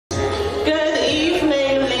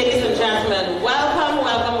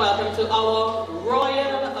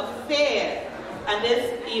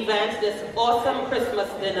event, this awesome Christmas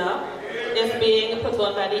dinner, is being put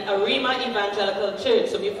on by the Arima Evangelical Church.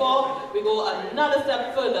 So before we go another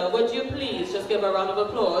step further, would you please just give a round of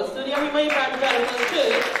applause to the Arima Evangelical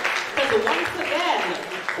Church? Because once again,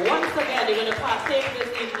 you're going to partake this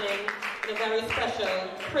evening in a very special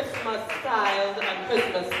Christmas-styled and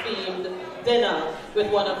Christmas-themed dinner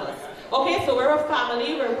with one of us. Okay, so we're a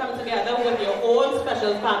family. We're come together with your own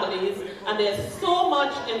special families, and there's so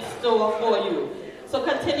much in store for you. So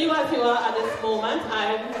continue as you are at this moment.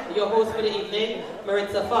 I'm your host for the evening,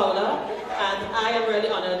 Maritza Fowler, and I am really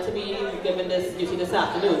honored to be given this duty this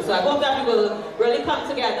afternoon. So I hope that we will really come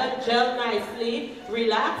together, gel nicely,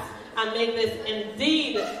 relax, and make this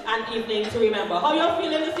indeed an evening to remember. How you all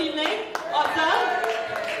feeling this evening? Awesome?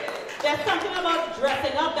 There's something about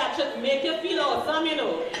dressing up that should make you feel awesome, you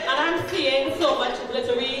know. And I'm seeing so much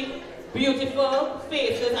glittery, beautiful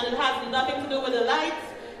faces, and it has nothing to do with the lights.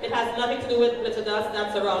 It has nothing to do with glitter dust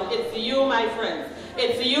that's around. It's you, my friends.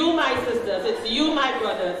 It's you, my sisters. It's you, my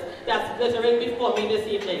brothers, that's glittering before me this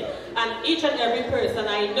evening. And each and every person,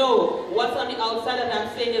 I know what's on the outside that I'm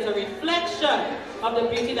saying is a reflection of the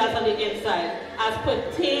beauty that's on the inside, as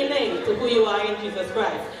pertaining to who you are in Jesus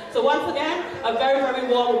Christ. So once again, a very, very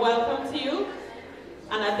warm welcome to you.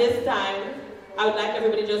 And at this time, I would like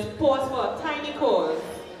everybody to just pause for a tiny pause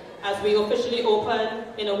as we officially open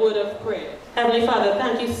in a word of prayer. Heavenly Father,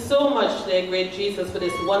 thank you so much, dear great Jesus, for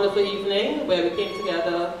this wonderful evening where we came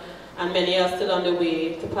together and many are still on the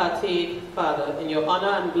way to partake, Father, in your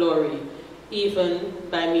honor and glory, even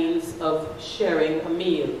by means of sharing a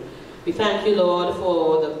meal. We thank you, Lord,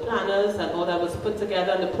 for the planners and all that was put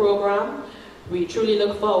together in the program. We truly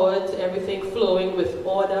look forward to everything flowing with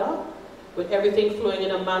order, with everything flowing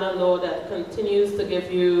in a manner, Lord, that continues to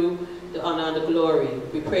give you the honor and the glory.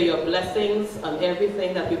 We pray your blessings on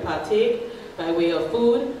everything that we partake by way of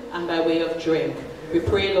food and by way of drink. We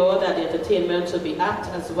pray, Lord, that the entertainment will be apt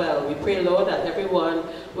as well. We pray, Lord, that everyone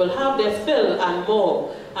will have their fill and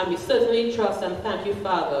more. And we certainly trust and thank you,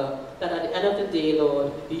 Father, that at the end of the day,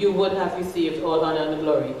 Lord, you would have received all honor and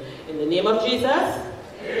glory. In the name of Jesus,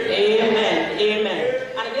 amen. Amen.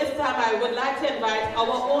 And at this time, I would like to invite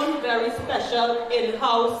our own very special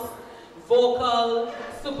in-house vocal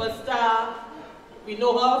superstar. We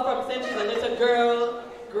know her from since she's a little girl,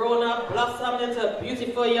 grown up, blossomed into a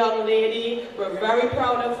beautiful young lady. We're very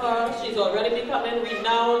proud of her. She's already becoming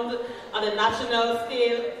renowned on the national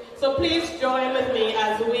scale. So please join with me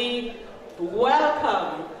as we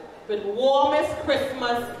welcome, with warmest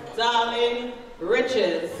Christmas, darling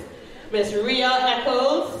riches, Miss Rhea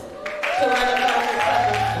Eccles to run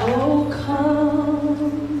Oh,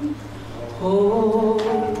 come, oh,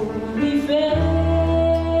 be faithful,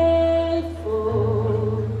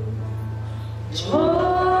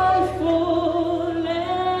 joyful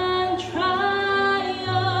and triumphant.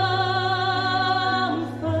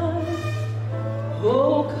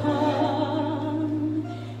 Oh, come,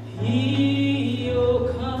 ye, oh,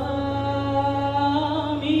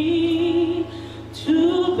 come ye to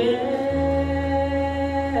Lord.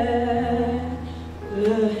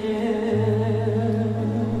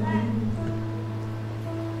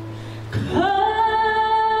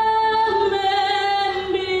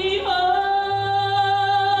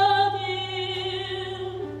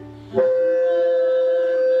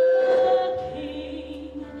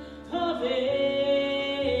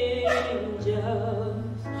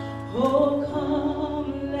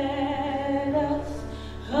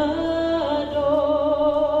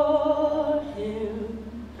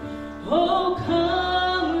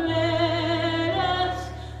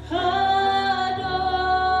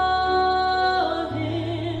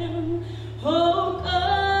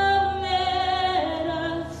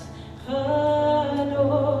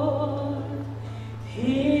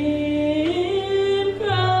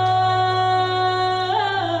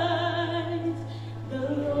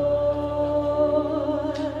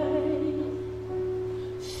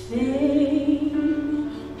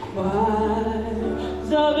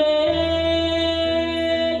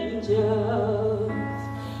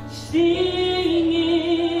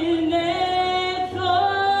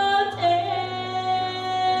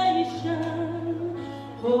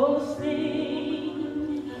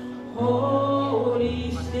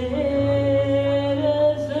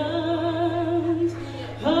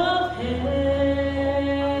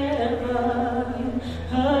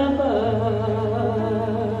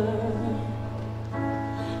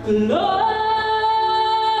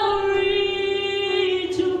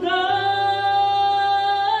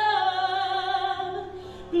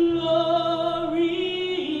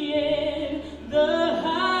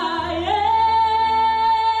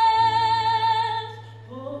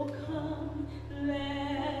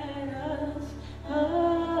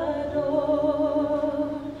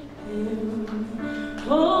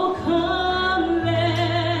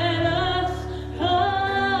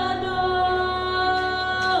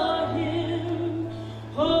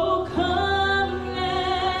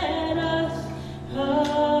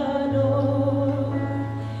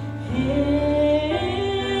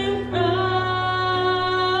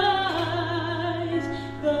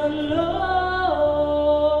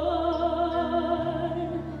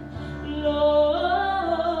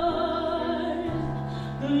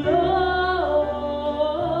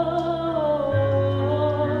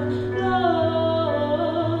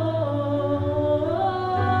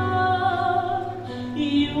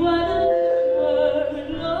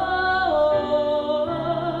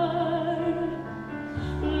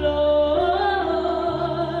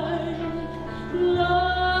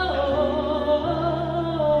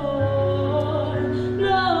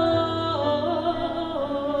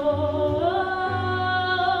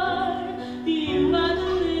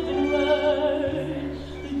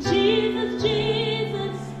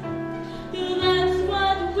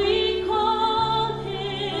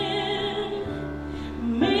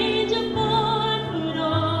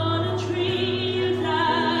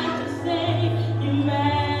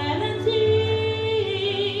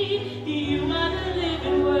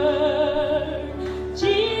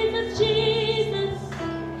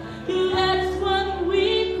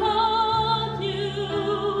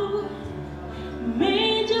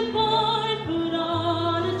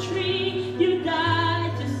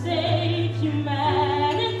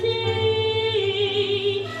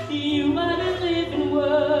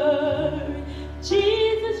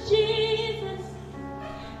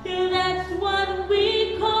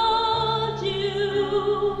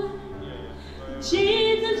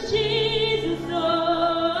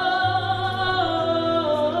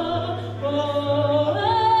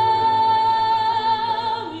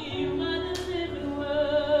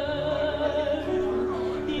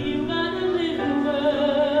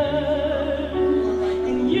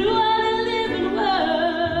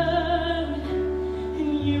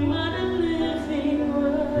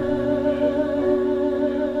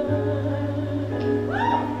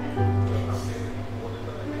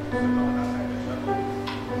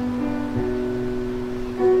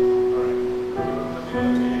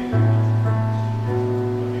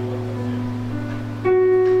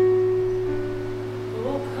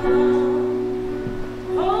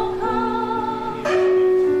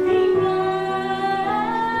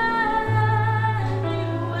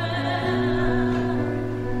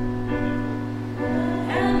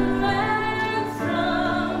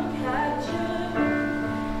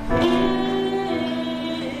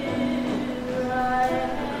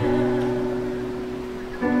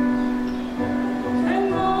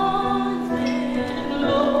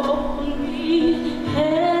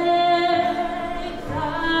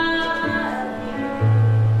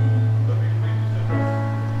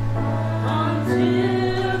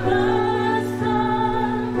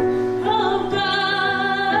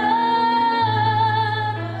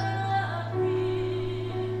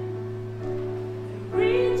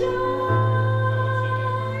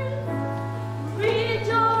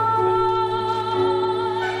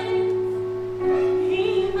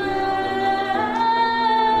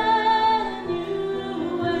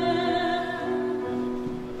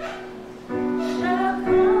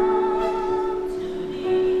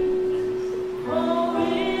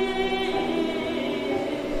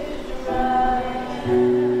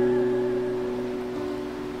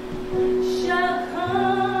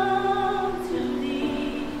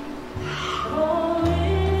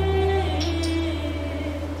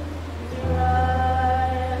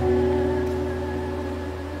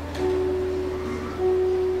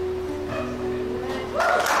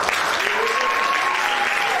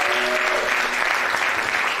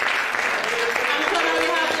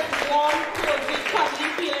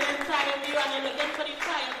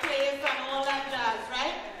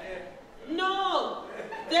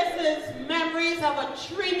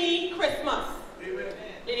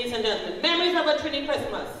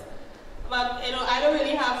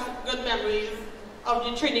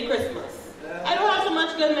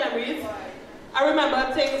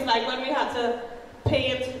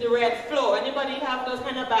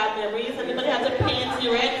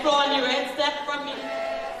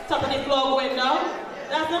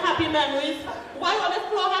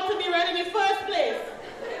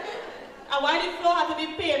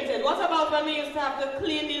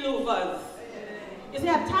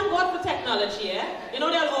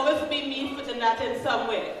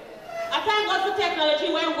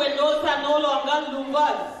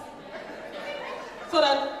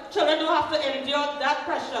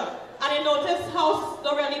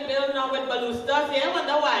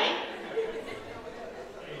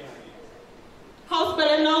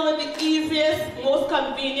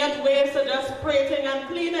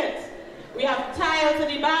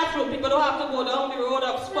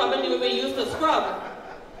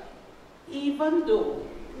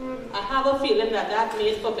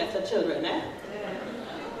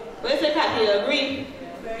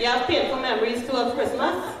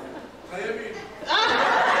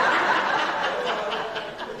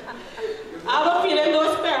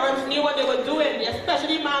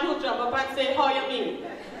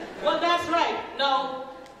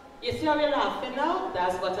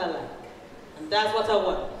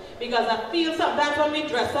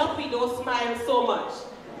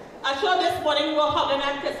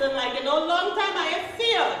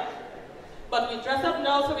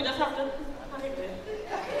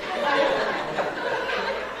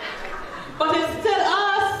 But it's still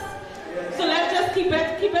us. So let's just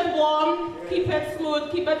just keep it warm, keep it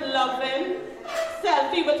smooth, keep it loving.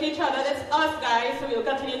 Selfie with each other. That's us, guys. So we'll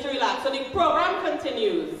continue to relax. So the program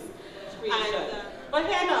continues. But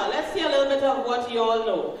here now, let's see a little bit of what you all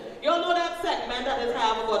know. You all know that segment that is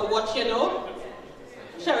have about what you know?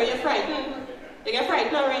 Sherry, you're frightened? You get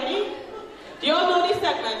frightened already? Do you all know this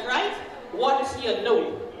segment, right? What you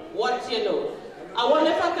know. What you know. I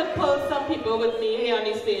wonder if I could pull some people with me here on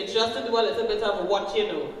the stage just to do a little bit of what you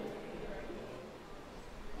know.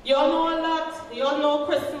 You all know a lot. You all know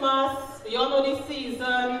Christmas. You all know the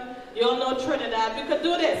season. You all know Trinidad. We could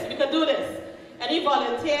do this. We could do this. Any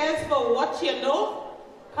volunteers for what you know?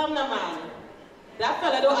 Come now, man. That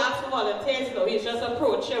fella don't ask for volunteers, no. He's just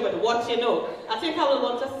approaching with what you know. I think I will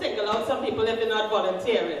want to single out some people if they're not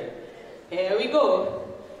volunteering. Here we go.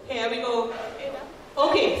 Here we go.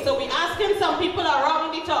 Okay, so we're asking some people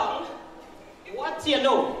around the town what you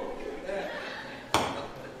know.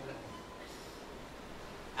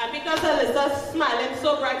 And because Alyssa's smiling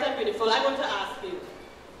so bright and beautiful, I want to ask you.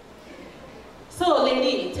 So,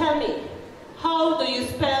 lady, tell me, how do you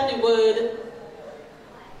spell the word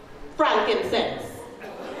frankincense?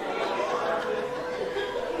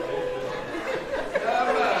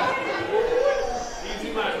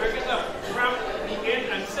 Easy man, break it up. Frank, the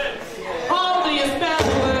N and sense. How do you spell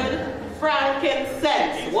the word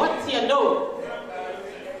frankincense? What do you know?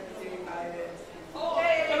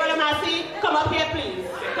 Hey, Brother Massey, come up here, please.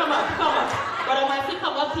 Come up, come up. Brother Massey,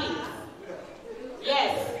 come up, please.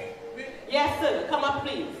 Yes. Yes, sir. Come up,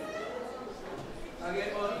 please.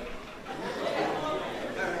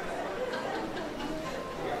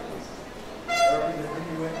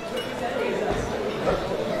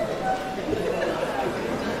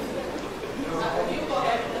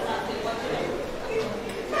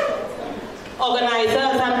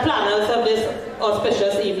 Organizers and planners of this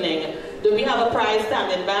auspicious evening, do we have a prize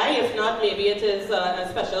standing by? If not, maybe it is a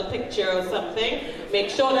special picture or something. Make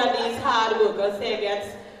sure that these hard workers here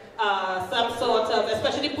get some sort of,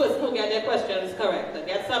 especially the person who get their questions correct,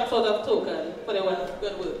 get some sort of token for their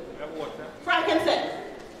good work. Frankincense.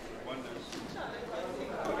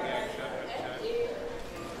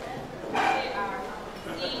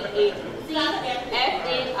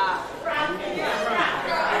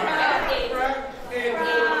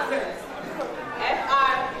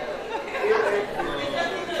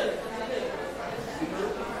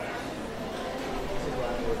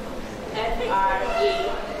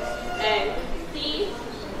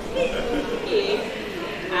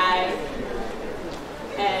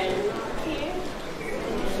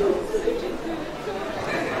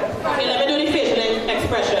 Okay, let me do the facial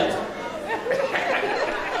expressions.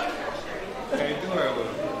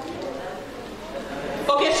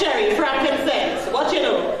 Okay, Sherry, frankincense. What you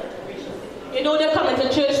know? You know they're coming to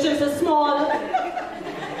church since they're small.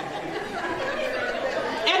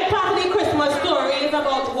 And part of the Christmas story is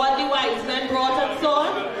about what the wise men brought and so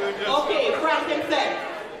on. Okay, frankincense.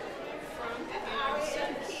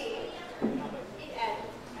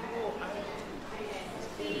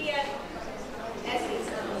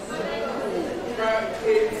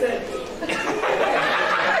 Frankincense.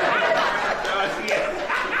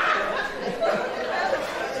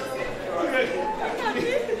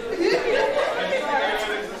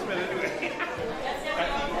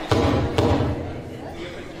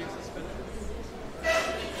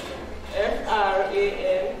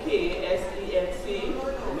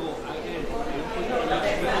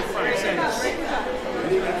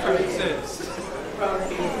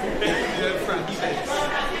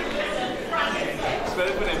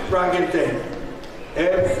 Frankincense.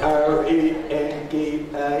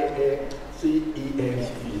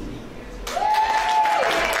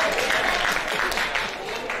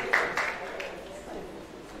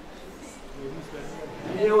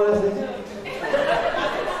 You know what I said?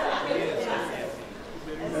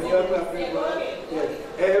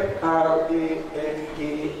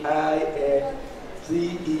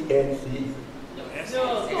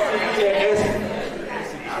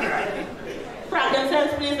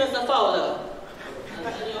 Frankincense, please, Mr. Fowler.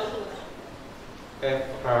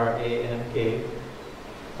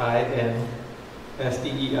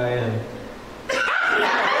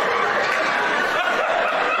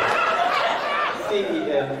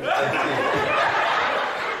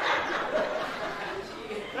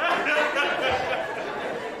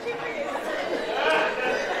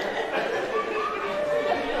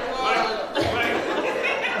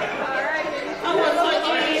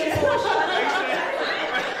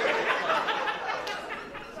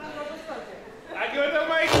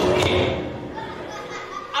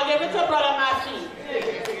 I'll give it to Brother Massey.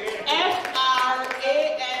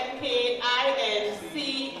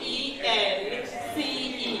 Frankincense.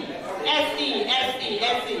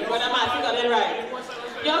 Brother Matthew got it right.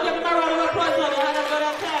 Y'all give him a round of applause for the hand of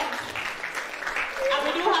God attempt. And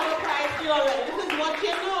we do have a prize for you already. This is what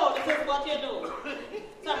you know. This is what you know.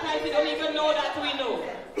 Sometimes you don't even know that we know.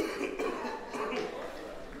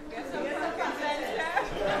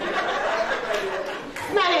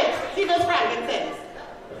 Smell it. See those frankincense.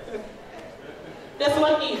 This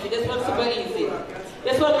one easy. This one super easy.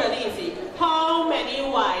 This one really easy. How many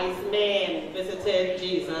wise men visited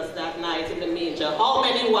Jesus that night in the manger? How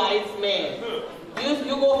many wise men?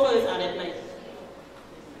 You go first, Annette Knight.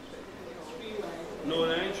 No,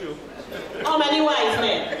 that ain't true. How many wise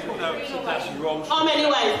men? That's wrong. How many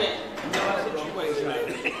wise men?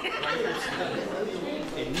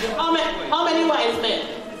 How many wise men?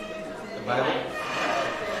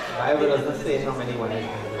 The Bible doesn't say how many wise men.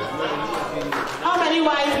 How many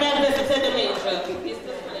wise men visited the manger?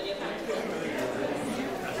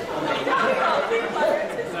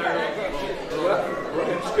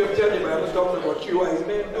 In scripture, the Bible talks about 3 wise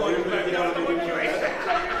men.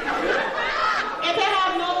 If they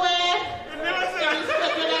have nowhere, there is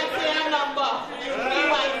scripture that say a number. 3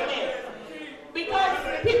 wise men. Because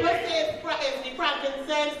people say it's the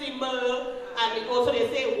frankincense, the myrrh, and also they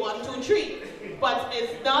say 1, 2, 3. But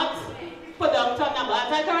it's not put down to a number. Is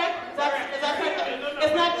that correct? Is that correct?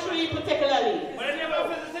 It's not 3 particularly. But I never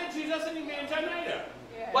visited Jesus in the manger neither.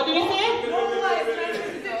 What did you say?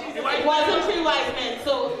 It wasn't 3 wise men.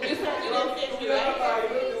 So you said you didn't say 3, right?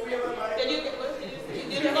 Did you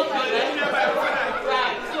didn't go 3, right?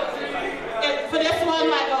 Right. So for this one,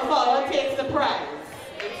 Michael Fowler takes the prize.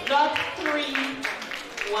 It's not 3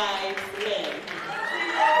 wise men.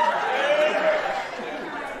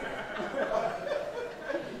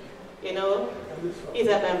 You know, he's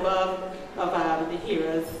a member of the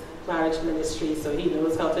Heroes Marriage Ministry, so he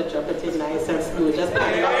knows how to drop it in nice and smooth. Just put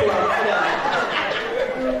it up for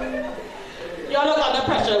them. Y'all look under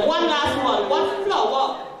pressure. One last one.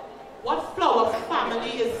 What flower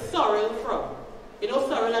family is sorrel from? You know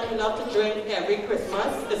sorrel that we love to drink every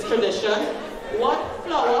Christmas. It's tradition. What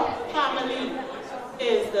flower family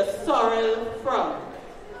is the sorrel from?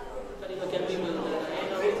 Somebody look at me. I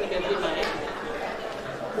know who's looking at me.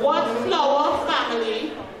 What flower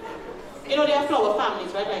family? You know, there are flower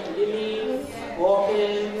families, right? Like lilies,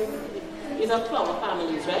 orchids. These are flower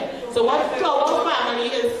families, right? So what flower family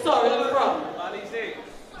is sorrel from?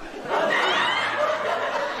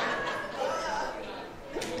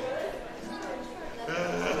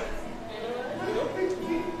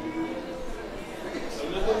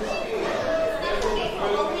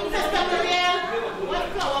 Sister Maria, what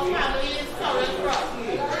flower family is sorrel from?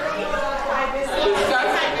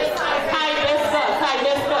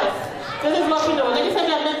 This is what we know. Ladies and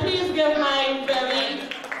gentlemen, please give my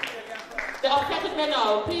the upset men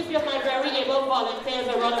now, please give my very able volunteers a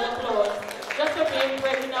round of applause. Just for being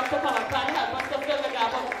brave enough to come up and help us to fill the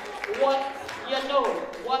gap of what you know.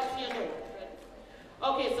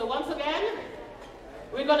 Okay, so once again,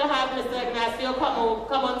 we're going to have Mr. Ignacio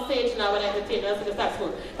come on stage now and entertain us with the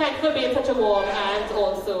saxophone. Thank you for being such a warm and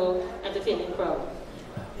also entertaining crowd.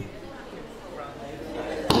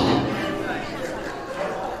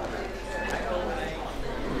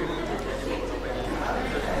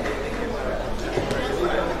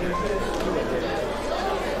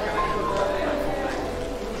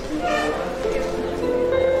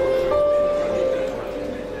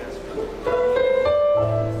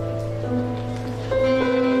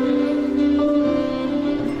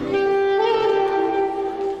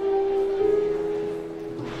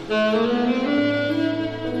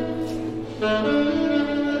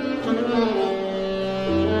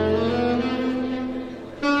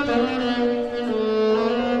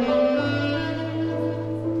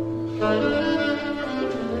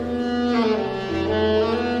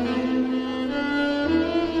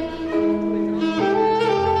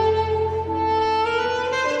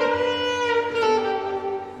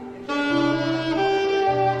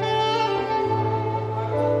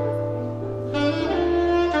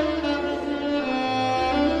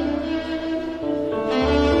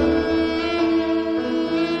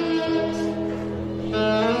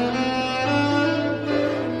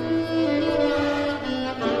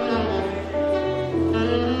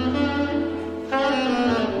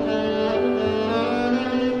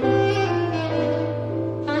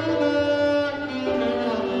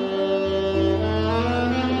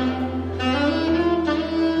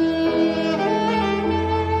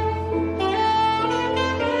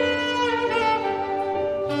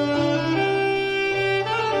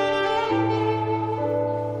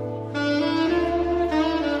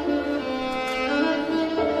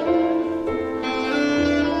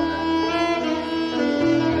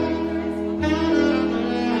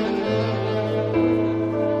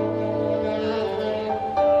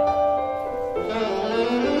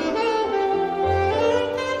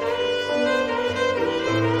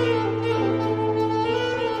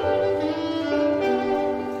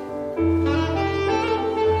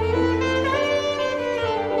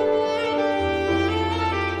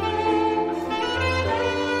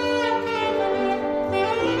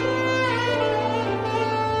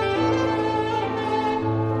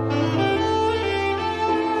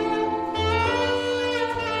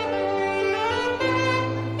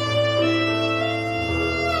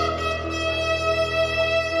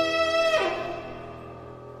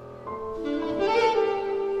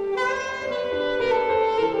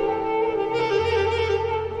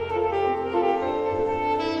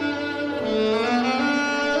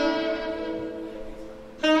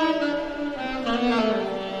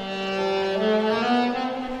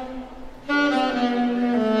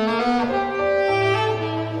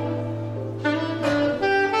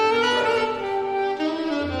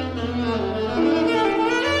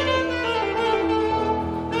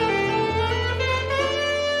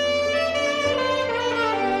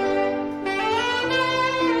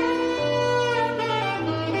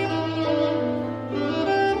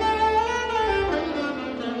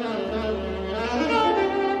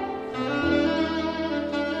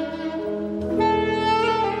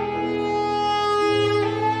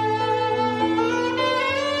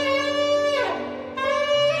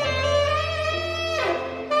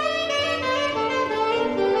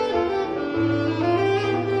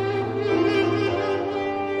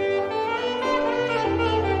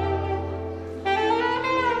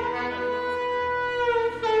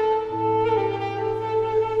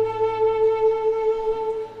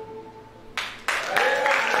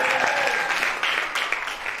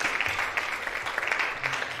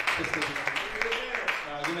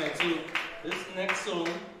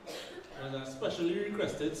 specially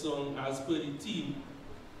requested song as per the theme.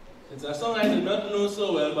 It's a song I did not know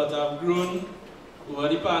so well, but I've grown over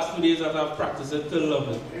the past 2 days that I've practiced it to love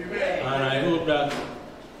it. Amen. And I hope that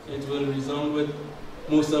it will resound with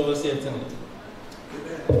most of us here tonight.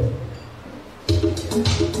 Amen.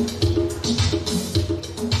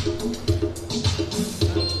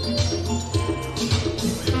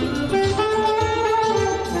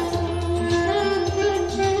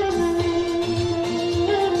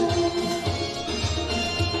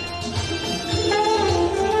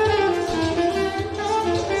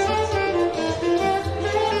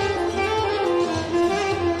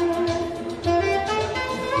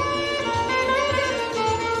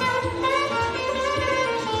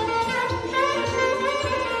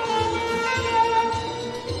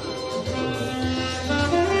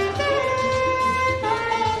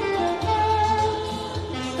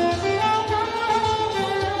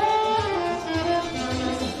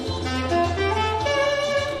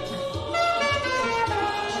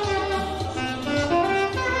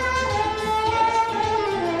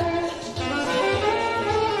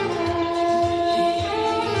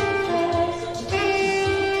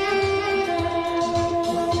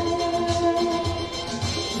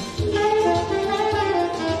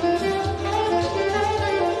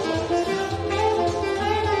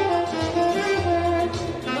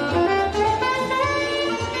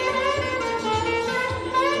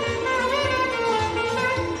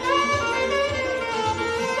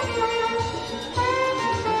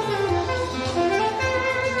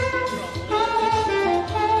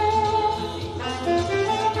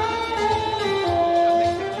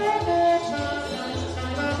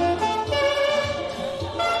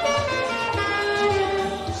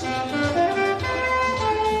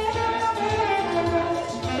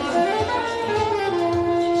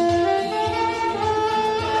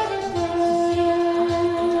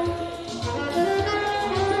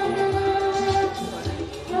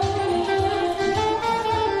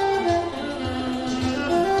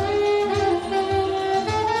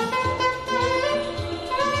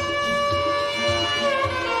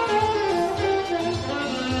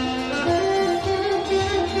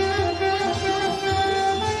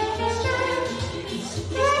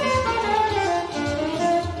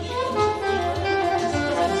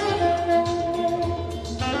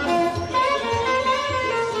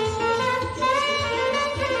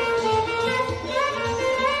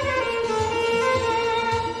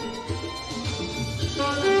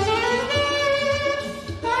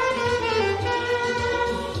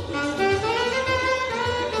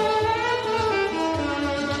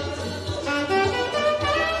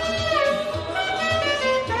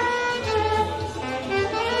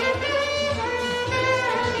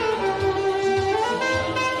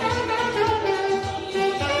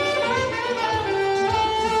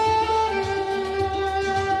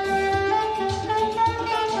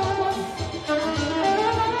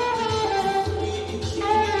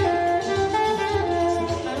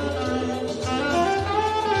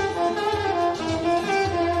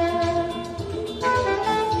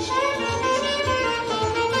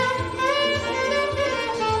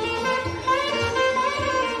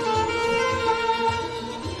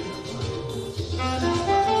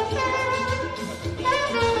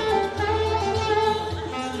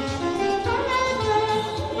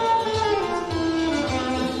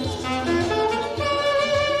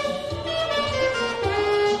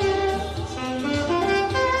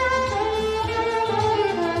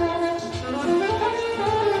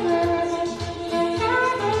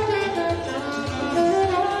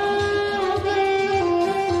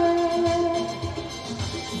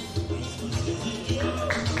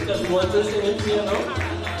 want to sing it, you know?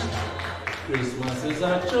 Christmas is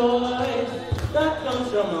a joy that comes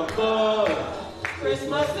from above.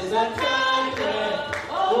 Christmas is a time when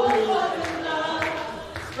all the world is love.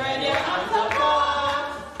 Spread your arms apart.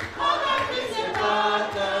 All that is your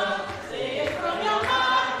partner. Say it from your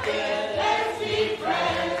heart, yeah. Let's be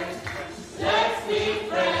friends. Let's be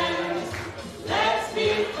friends. Let's be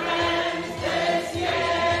friends this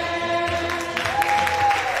year.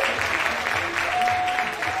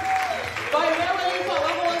 Boy, where were you for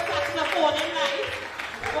a whole saxophone in life?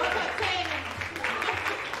 What a thing.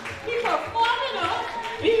 He performed, you know.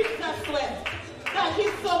 Beats the sweat. Thank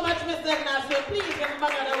you so much, Mr. Ignacio. Please give him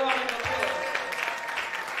another round of applause.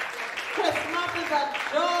 Christmas is a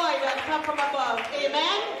joy that comes from above.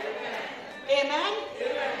 Amen? Amen?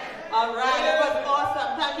 Amen? All right, it was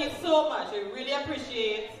awesome. Thank you so much. We really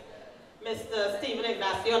appreciate Mr. Stephen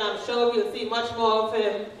Ignacio, and I'm sure we'll see much more of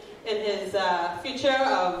him in his future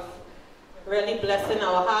of really blessing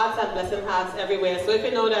our hearts and blessing hearts everywhere. So if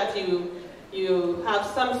you know that you you have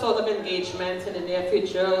some sort of engagement in the near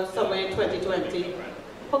future, somewhere in 2020,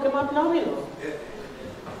 hook him up now, you know.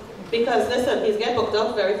 Because listen, he's getting booked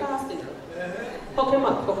up very fast, you know. Hook him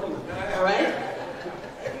up, alright?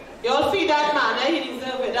 You all feed that man, eh? He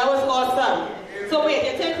deserves it. That was awesome. So wait,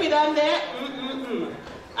 you think we done there?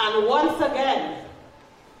 And once again,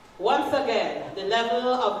 the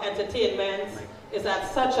level of entertainment is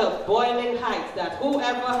at such a boiling height that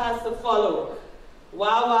whoever has to follow,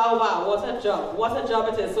 wow, what a job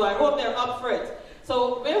it is. So I hope they're up for it.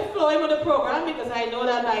 So we're flowing with the program because I know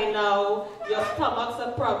that by now your stomachs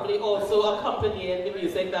are probably also accompanying the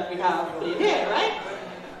music that we have played here, right?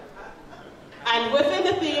 And within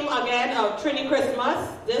the theme again of Trini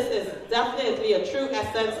Christmas, this is definitely a true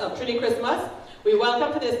essence of Trini Christmas. We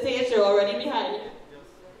welcome to the stage, you're already behind.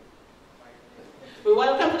 We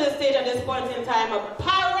welcome to the stage at this point in time of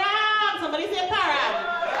Parang! Somebody say Parang!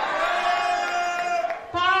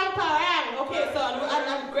 Parang! Okay, so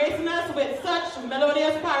and gracing us with such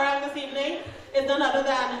melodious Parang this evening is none other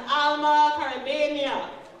than Alma Caribbean.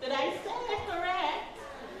 Did I say it correct?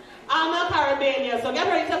 Alma Caribbean. So get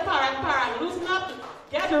ready to Parang. Loosen up,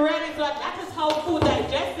 get ready. So that is how food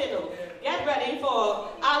digests, you know. Get ready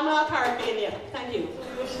for Arima Evangelical. Thank you.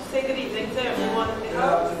 We should say good evening to everyone in the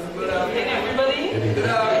house. Good evening, everybody.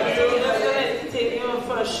 So we're just going to entertain you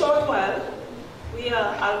for a short while. We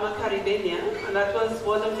are Arima Evangelical, and that was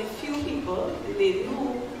one of the few people, the lady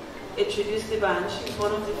who introduced the band. She's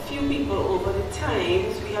one of the few people over the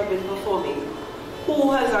times we have been performing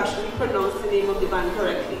who has actually pronounced the name of the band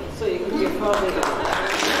correctly. So you can give her a big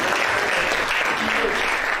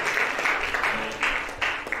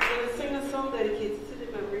dedicated to the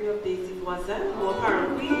memory of Daisy Voisin, who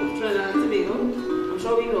apparently of Trinidad and Tobago. I'm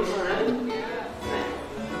sure we know her, right?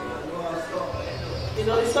 You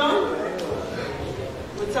know the song?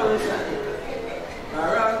 What song is that?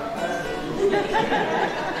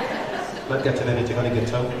 Not getting anything on the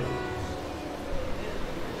guitar.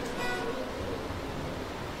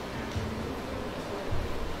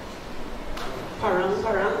 Parang.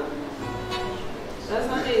 That's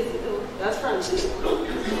not Daisy though. That's Francie.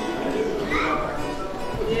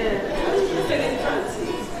 Yeah, that's singing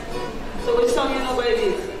Francie. So which song you know by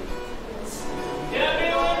Daisy?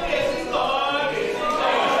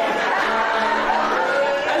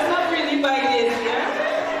 That's not really by Daisy, yeah?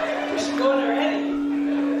 We should go on already.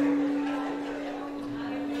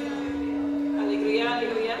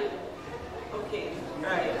 Alegria. Okay,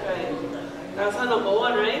 right. That's her number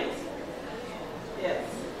one, right? Yes.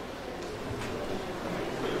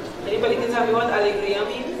 Anybody can tell me what alegria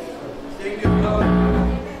means?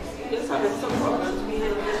 Just having some problems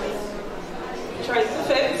behind the scenes. Trying to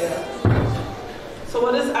fix. So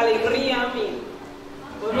what does alegria mean?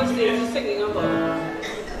 What was Daisy singing about?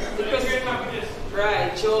 The Christmas.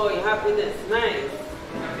 Right, joy, happiness, nice.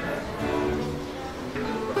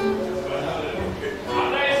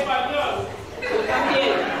 So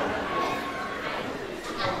también.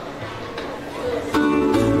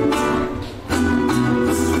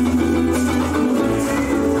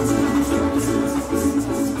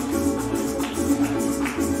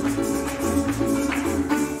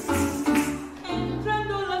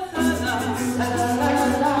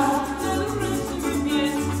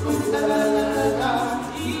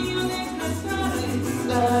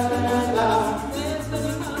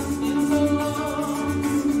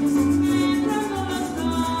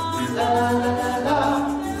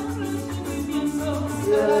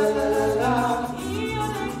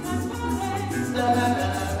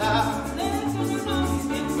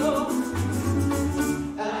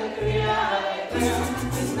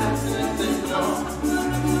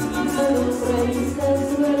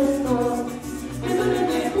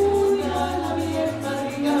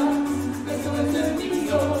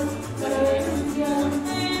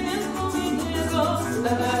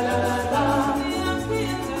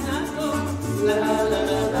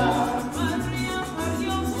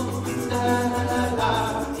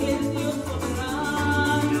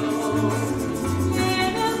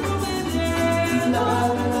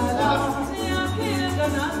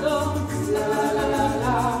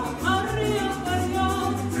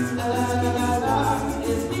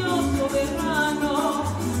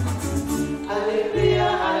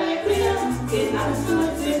 Maria.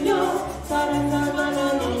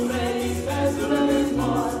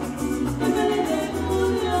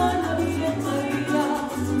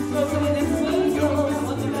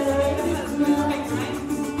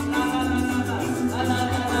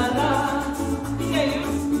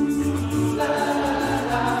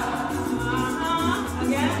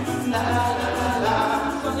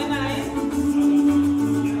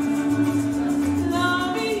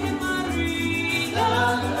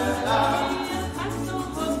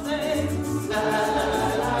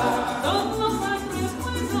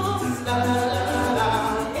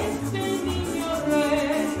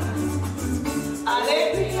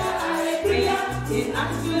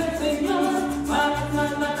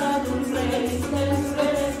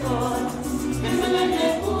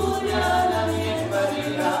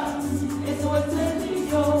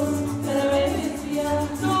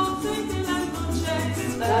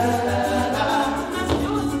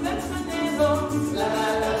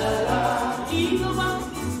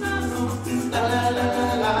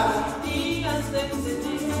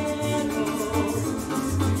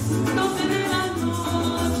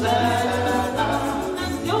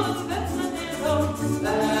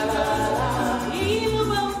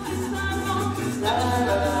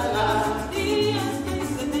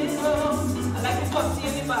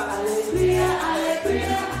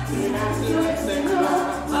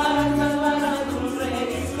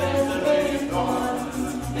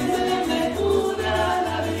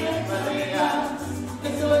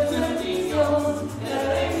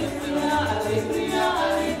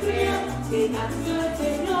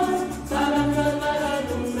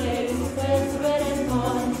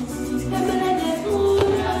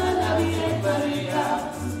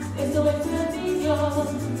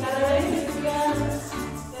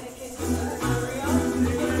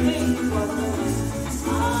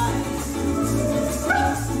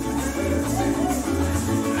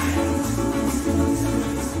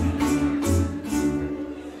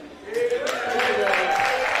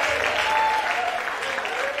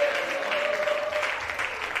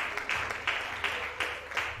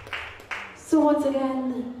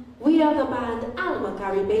 We are the band Arima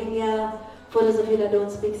Evangelical. For those of you that don't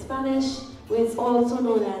speak Spanish, it's also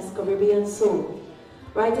known as Caribbean Soul.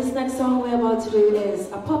 Right, this next song we're about to do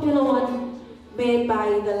is a popular one made by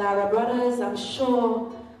the Lara Brothers. I'm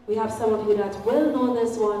sure we have some of you that will know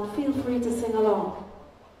this one. Feel free to sing along.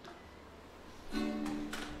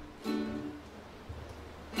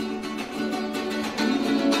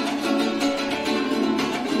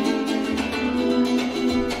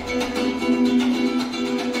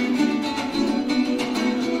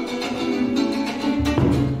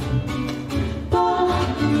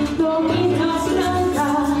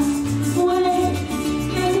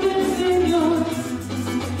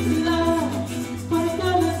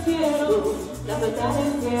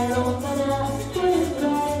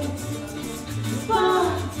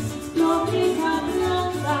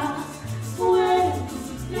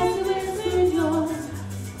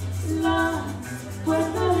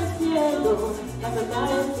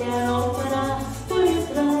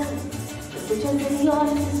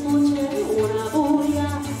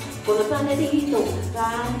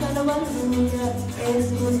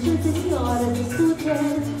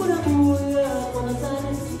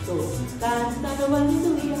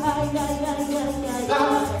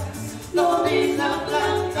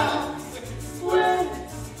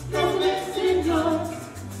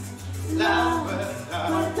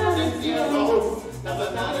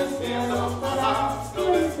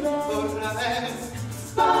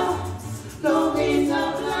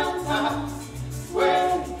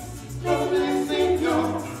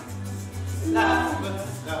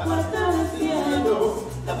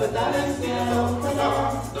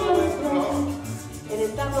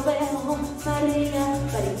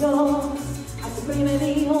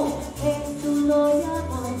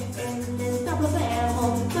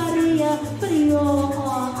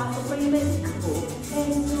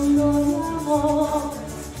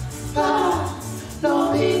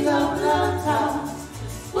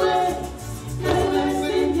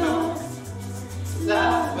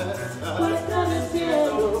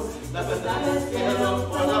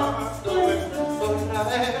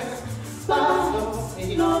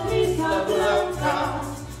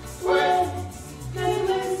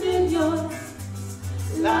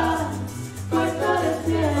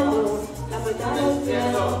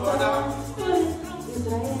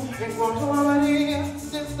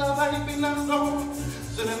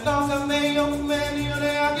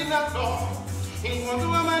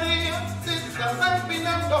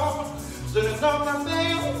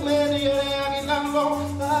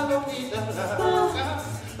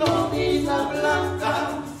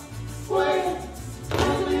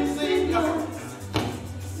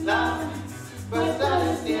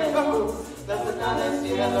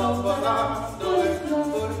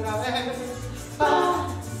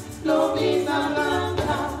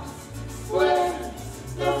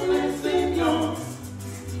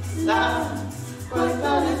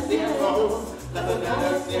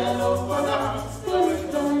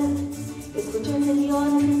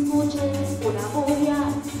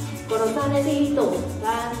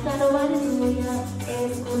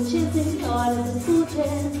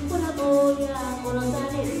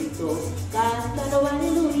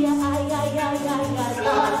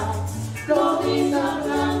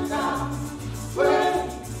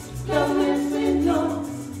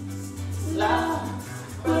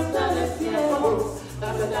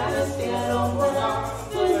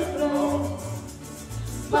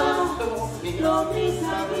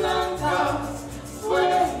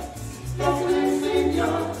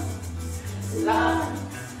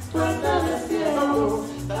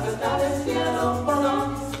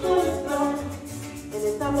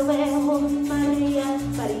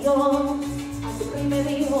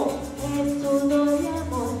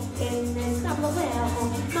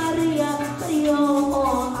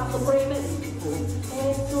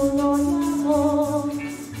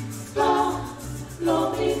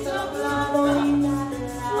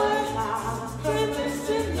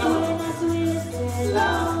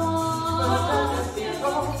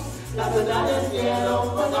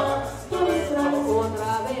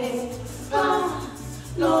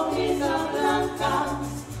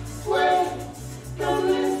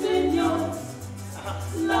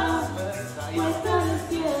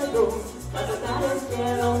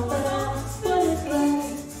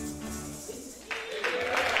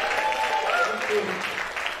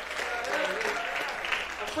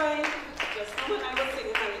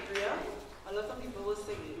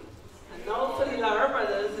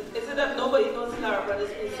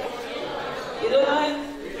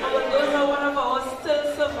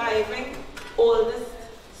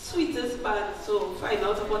 Sweetest band, so find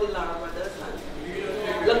out about the Lara Brothers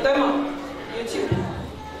and look Put them up. YouTube.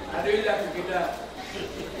 I do like to get that.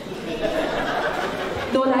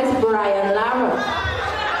 No, that's Brian Lara.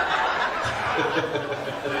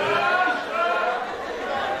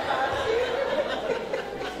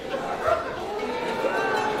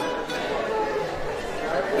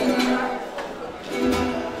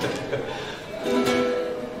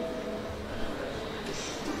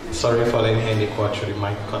 Sorry for letting Handy Quattro, the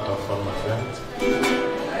mic cut off on my friend.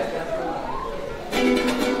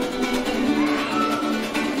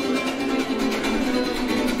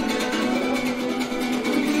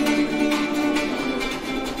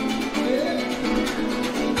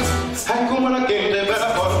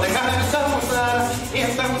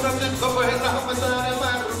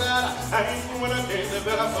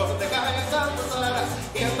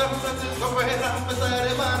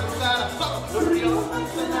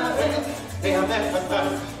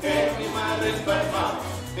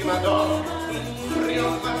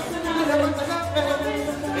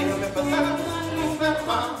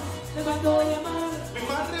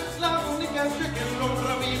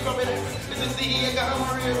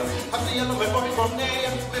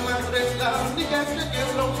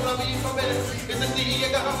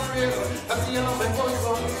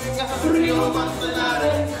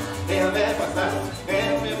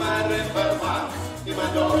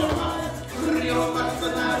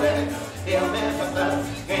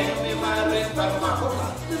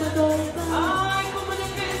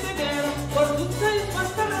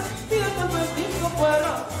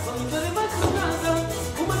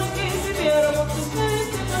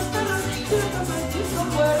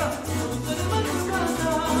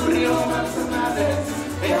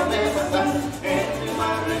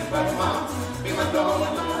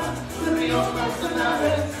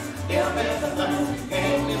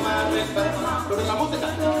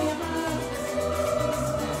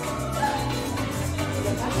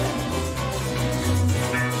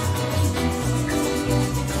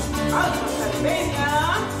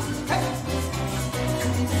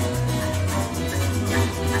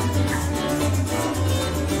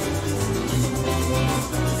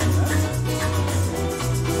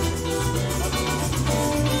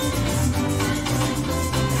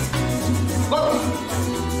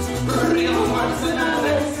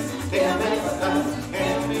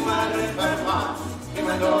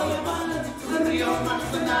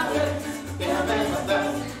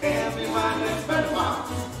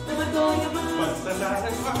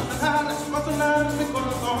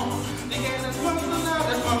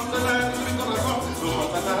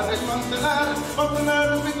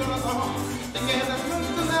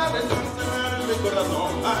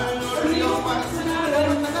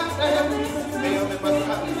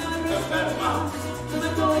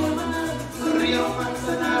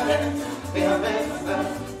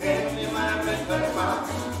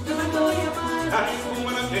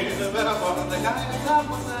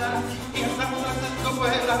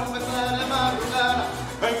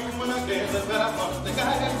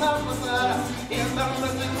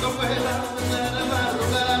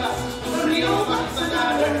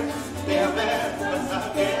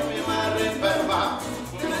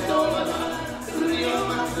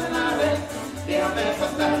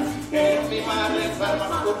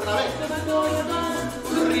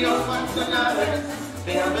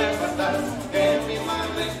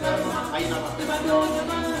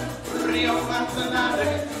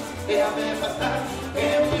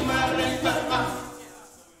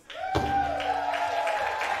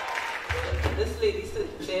 This lady said,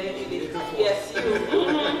 yes, you.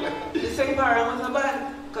 The same para was a bad,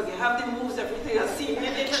 because you have the moves, everything I've seen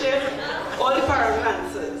in the chair, all the para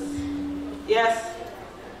dancers. Yes?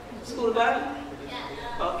 School band?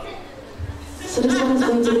 Okay. So this one is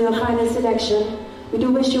going to be our final selection. We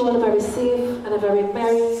do wish you all a very safe and a very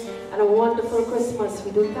merry and a wonderful Christmas.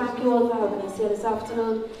 We do thank you all for having us here this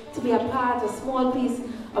afternoon to be a part, a small piece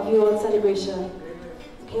of your celebration.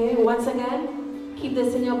 Okay, once again, keep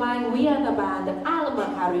this in your mind. We are the band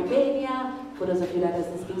Arima Caribbean. For those of you that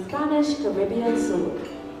doesn't speak Spanish, Caribbean soul.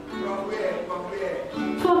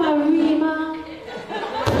 From Arima.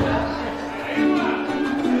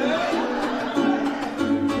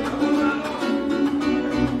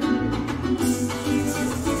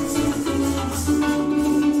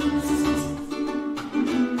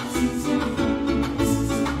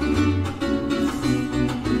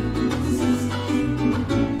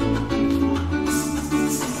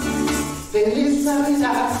 Feliz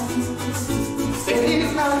Navidad,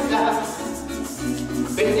 Feliz Navidad,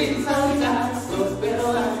 Feliz Navidad, prospero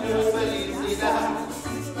año de felicidad.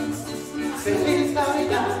 Feliz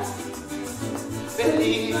Navidad,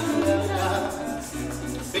 Feliz Navidad,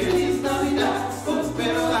 Feliz Navidad,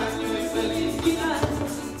 prospero año.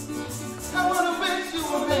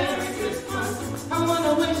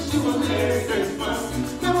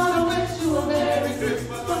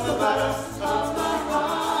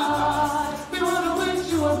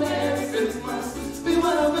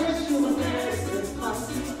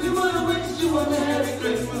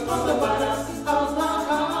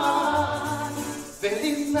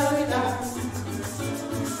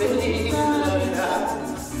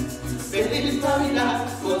 Feliz Navidad,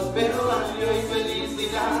 prospero año y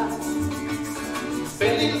felicidad.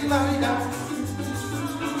 Feliz Navidad,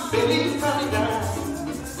 feliz Navidad,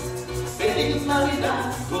 feliz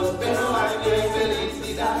Navidad, prospero año y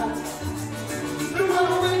felicidad. We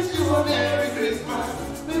wanna wish you a Merry Christmas.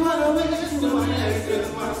 We wanna wish you a Merry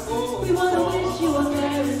Christmas. Oh, We wanna wish you a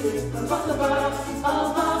Merry Christmas from the bottom of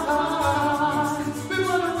our hearts. we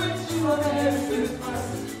wanna wish you a Merry Christmas.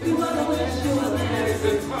 We wanna wish you a Merry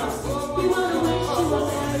Christmas. We wanna wish you a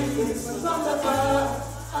Merry Christmas from the bottom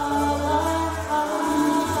of our hearts.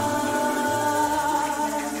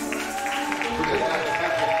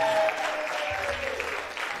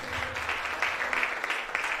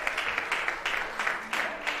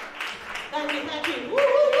 Thank you. Woo,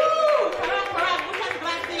 woo, woo! Correct. Muchas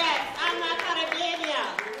gracias. Arima Caribbean.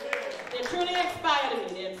 They truly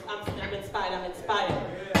inspired me. I'm inspired.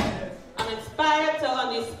 I'm inspired to,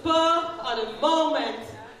 on the spur of the moment,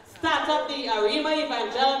 start up the Arima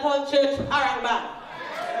Evangelical Church Parang.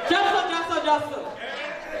 Just so.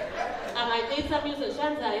 And I need some musicians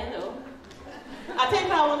there, you know. I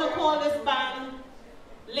think I want to call this band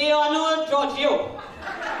Leonor Giorgio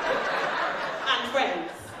and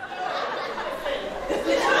Friends.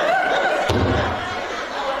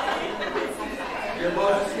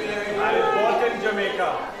 I was born in Jamaica.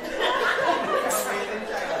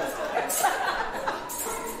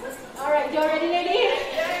 All right, you ready, lady?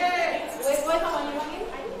 Wait, how are you running?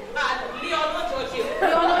 Leonor Giorgio.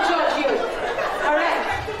 Leonor Giorgio. All right.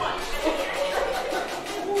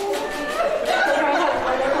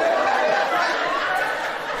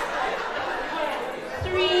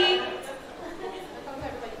 Three.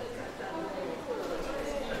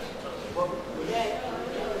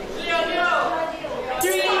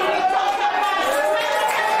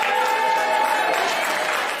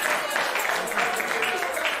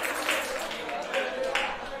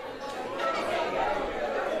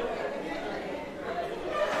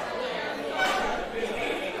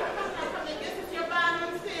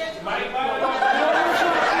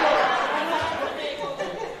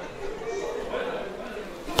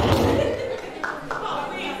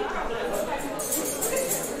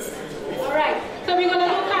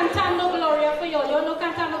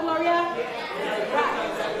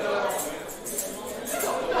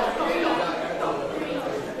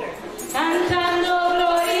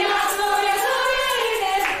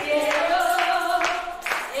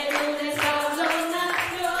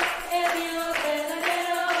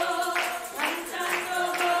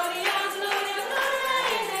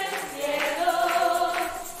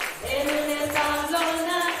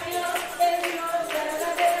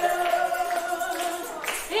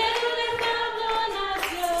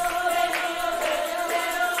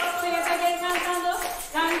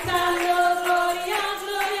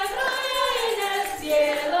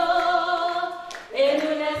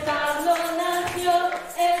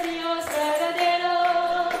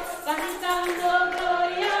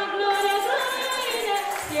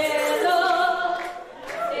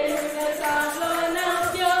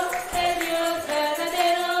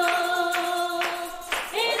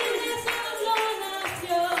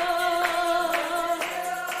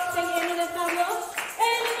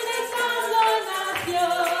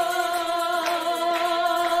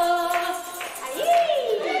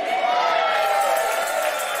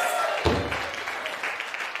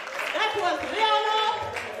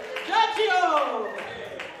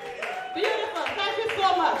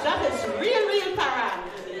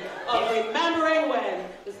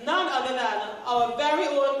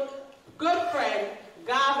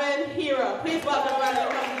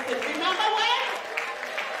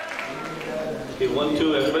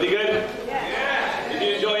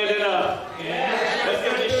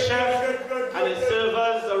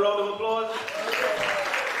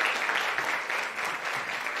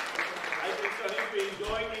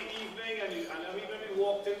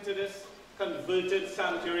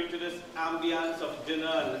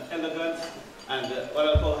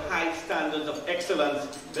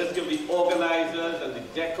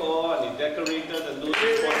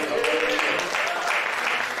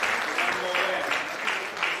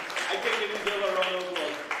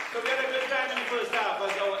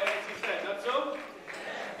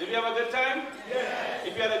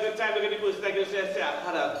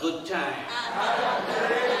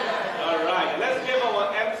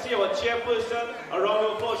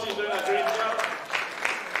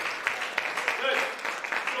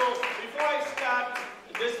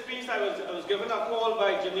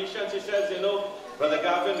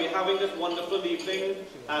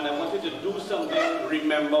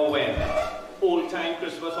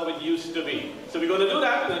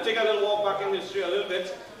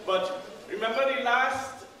 Remember the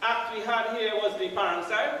last act we had here was the parent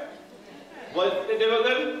side? They were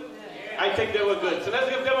good? I think they were good. So let's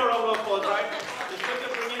give them a round of applause, right? It's good to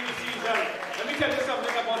bring in the season. Let me tell you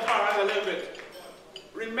something about parent a little bit.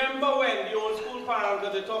 Remember when the old school parents,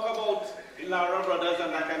 they talk about the Lara brothers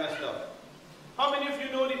and that kind of stuff. How many of you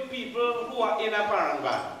know the people who are in a parent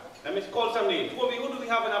band? Let me call some names. Who do we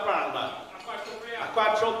have in a parent band? A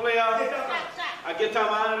quattro player, a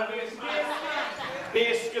guitar man,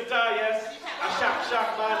 bass guitar, yes, a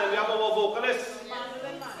shak man, and we have our vocalist.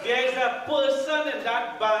 There is a person in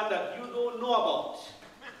that band that you don't know about,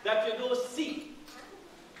 that you don't see.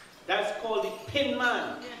 That's called the pin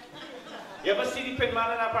man. You ever see the pin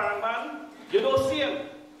man in a parent band? You don't see him.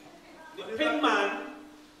 The pin man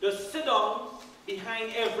just sit down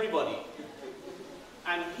behind everybody.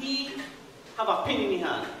 And he have a pin in his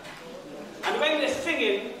hand. And when they're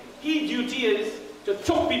singing, his duty is to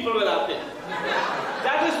choke people with that pin.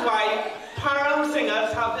 That is why parent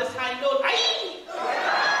singers have this high note. Aye!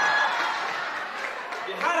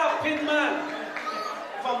 They had a pin man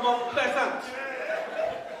from Mount Pleasant.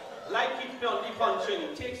 Like it on the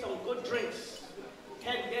punching, take some good drinks,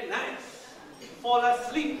 head get nice, fall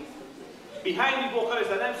asleep behind the vocalist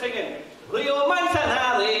and I'm singing, Rio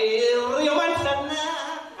Mansana, Rio Mansana.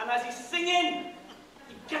 And as he's singing,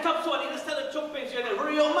 he gets up so and he just started jumping and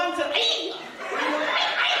Rio Mansana,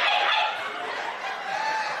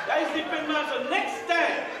 that is the pin man. So next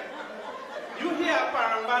time you hear a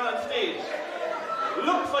parent band on stage,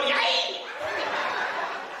 look for the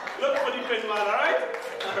look for the pin man, alright?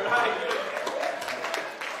 Alright.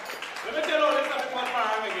 Let me tell you all this about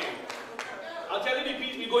parent again. I'll tell you the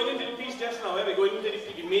piece, we're going into the piece just now, we're going into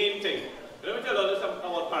the main thing. Let me tell you all this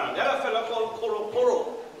about parent. There's a fellow called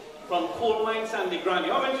Koro from Coal Mine Sandy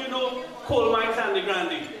Grande. How many of you know Coal Mine Sandy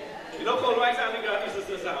Grande? You know Coal Mine Sandy Grande,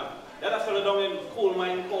 Sister Sam? There's a fellow down in Coal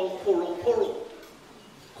Mine called Koro.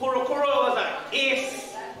 Koro was an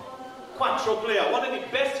ace quattro player, one of the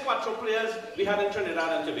best quattro players we had in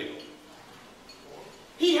Trinidad and Tobago.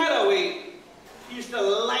 He had a way, he used to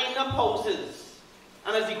line up houses,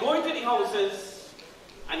 and as he go into the houses,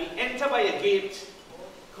 and he enter by a gate,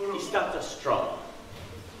 he starts to strum.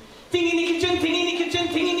 Ting in the kitchen, ting in the kitchen,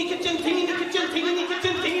 ting in the kitchen, ting in the kitchen, ting in the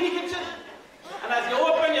kitchen, ting in the kitchen. And as you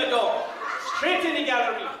open your door, straight in the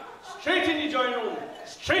gallery, straight in the drawing room,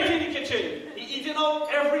 straight in the kitchen, he eating out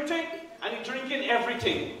everything, and he drinking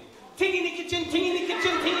everything. Ting in the kitchen, ting in the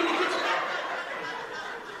kitchen, ting in the kitchen.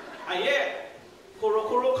 And yeah,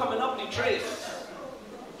 Koro coming up the trace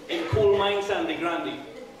in Coal Mine Sandy Grande.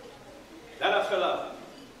 That a fella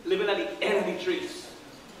living at the end of the trace.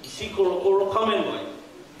 You see Koro coming, boy.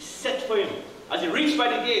 He set for him. As he reached by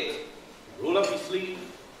the gate, roll up his sleeve,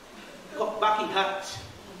 cock back his hat,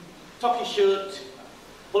 tuck his shirt,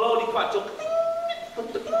 pull out the quattro,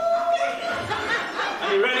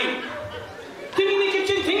 and he ready. Ting in the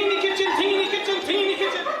kitchen, ting in the kitchen, ting in the kitchen, ting in the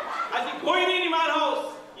kitchen. As he going in the man's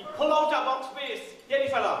house, he pull out a box space. Here the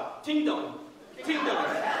fella, ting down, ting down,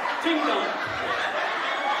 ting down.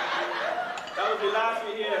 That was the last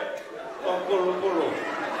we hear from Koro.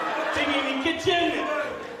 Ting in the kitchen.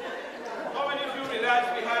 How many of you realize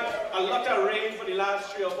we had a lot of rain for the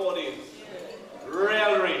last 3 or 4 days?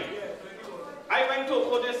 Real rain. I went to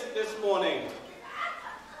Oko this morning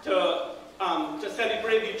to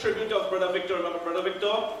celebrate the tribute of Brother Victor. Remember Brother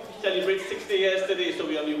Victor? He celebrates 60 years today, so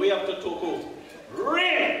we're on the way up to Toko.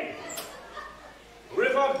 Rain!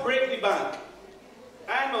 River break the bank.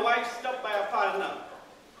 And my wife stopped by a partner,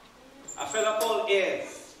 a fella called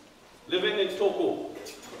Ayers, living in Toko.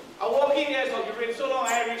 I walk in Ayers, but the rain so long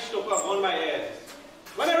I reached Toko on my Ayers.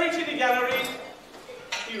 When I reached the gallery,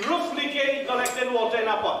 the roof leaking, he collected water in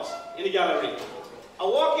a pot in the gallery. I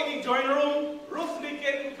walk in the drawing room, roof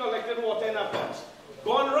leaking, collected water in a pot.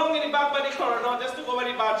 Going wrong in the back by the corridor, just to go by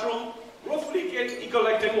the bathroom, roof leaking, he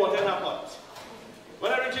collected water in a pot.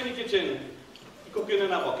 When I reach in the kitchen, he cooking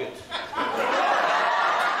in a bucket.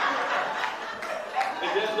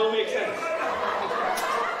 It just don't make sense.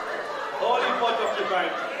 All the pot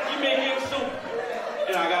occupied. He making soup,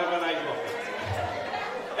 and I got a nice bucket.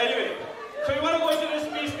 Anyway, so you want to go into this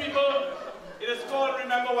piece, people? It is called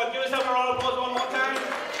Remember What. Give us a round of applause one more time.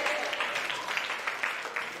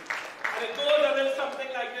 And it goes a little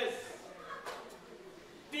something like this.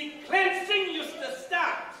 The cleansing used to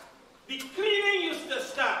start. The cleaning used to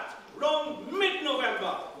start around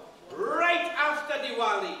mid-November, right after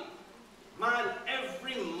Diwali. Man,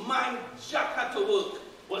 every man jack had to work,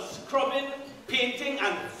 was scrubbing, painting,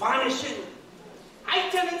 and varnishing. I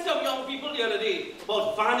telling some young people the other day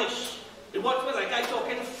about varnish. It was like I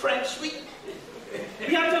talking French week.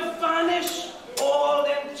 We had to varnish all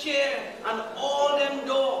them chair and all them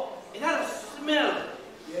door. It had a smell.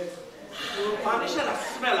 Yes. Spanish had a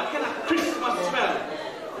smell, a kind of Christmas smell.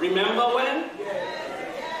 Remember when?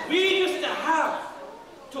 We used to have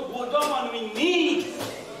to go down on our knees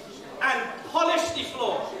and polish the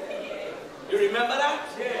floor. You remember that?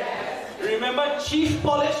 Yes. You remember chief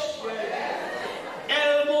polish? Yes.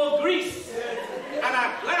 Elbow grease? Yes. And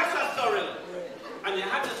a glass of sorrel. And you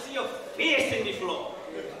had to see your face in the floor.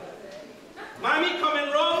 Mommy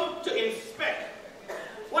coming round to inspect.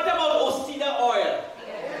 What about Osida oil?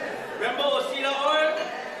 Remember Osida oil?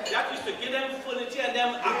 That used to give them furniture and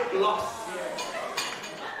them a gloss.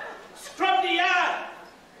 Scrub the yard.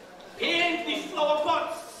 Paint the flower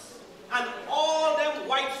pots. And all them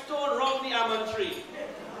white stone around the almond tree.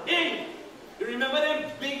 You remember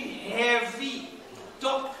them big heavy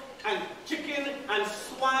duck and chicken and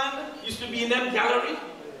swan used to be in them gallery?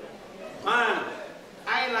 Man,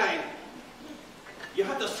 eyeline. You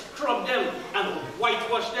had to scrub them and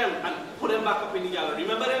whitewash them and put them back up in the gallery.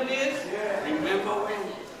 Remember them days? Yeah. Remember when?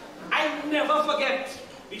 I never forget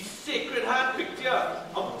the Sacred Heart picture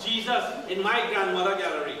of Jesus in my grandmother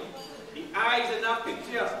gallery. The eyes in that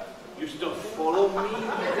picture used to follow me.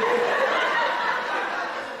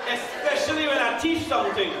 Especially when I teach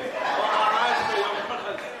something.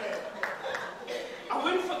 I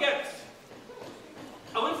wouldn't forget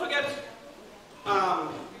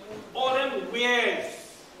all them wares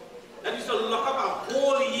that used to lock up a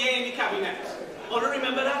whole year in the cabinet. Do you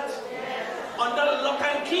remember that? Yes. Under lock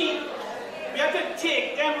and key, we had to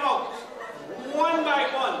take them out one by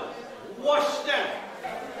one, wash them,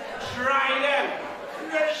 dry them,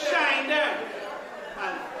 shine them,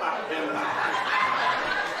 and pack them back.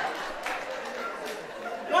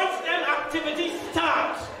 Once them activities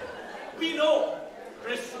start, we know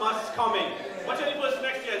Christmas coming. What are the words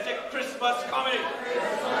next year? Say Christmas coming.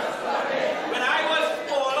 Christmas coming. When I was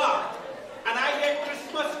smaller and I hear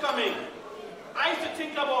Christmas coming, I used to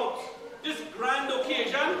think about this grand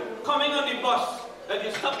occasion coming on the bus that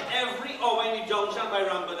you stop every hour in the junction by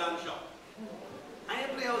Ramadan shop. I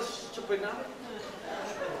didn't play how stupid now.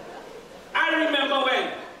 I remember when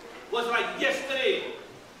it was like yesterday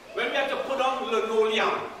when we had to put on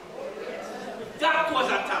linoleum. That was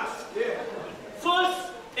a task.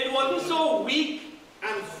 First, it wasn't so weak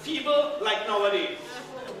and feeble like nowadays.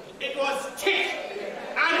 It was thick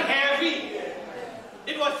and heavy.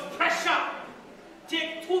 It was pressure.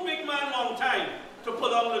 Take two big men long time to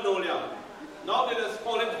put on linoleum. Now they just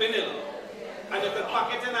call it vinyl. And you can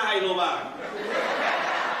pack it in a high-low bag.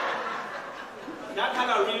 That had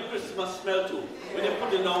a real Christmas smell too, when you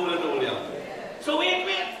put it on linoleum. So wait,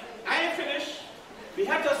 I ain't finished. We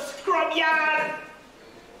had to scrub yard.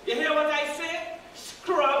 You hear what I say?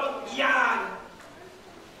 Scrub yard.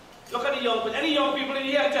 Look at the young people. Any young people in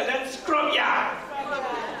here tell them scrub yard.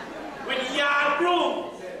 With yard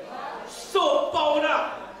broom, soap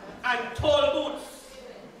powder, and tall boots.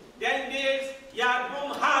 Then days, yard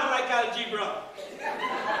broom hard like algebra.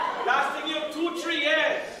 Lasting you 2-3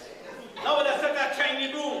 years. Now with a set of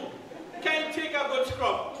Chinese broom, can't take a good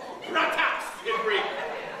scrub. Rataks, it break.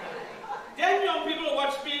 Then young people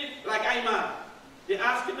watch me like I'm a. They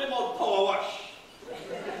asking me about power wash.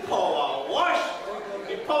 Power wash?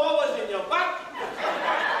 The power was in your back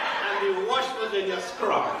and the wash was in your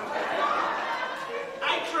scrub.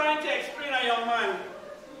 I tried to explain a young man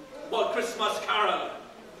about Christmas Carol.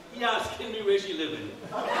 He asking me where she living.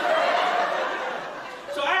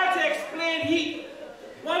 So I had to explain he.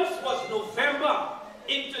 Once was November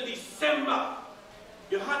into December.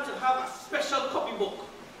 You had to have a special copybook.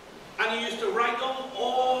 And you used to write down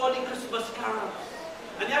all the Christmas carols.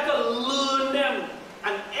 And you had to learn them.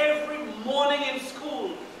 And every morning in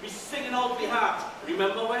school, we singing out the heart.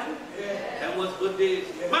 Remember when? Yeah. Them was good days.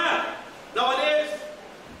 Yeah. Man, nowadays,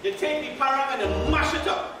 they take the parang and they mash it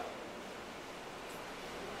up.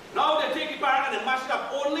 Now they take the parang and they mash it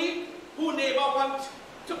up. Only who neighbor want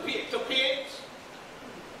to paint,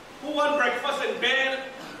 who want breakfast in bed,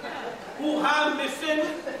 who ham missing,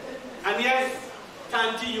 and yes,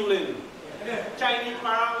 Tanti Yulin. Chinese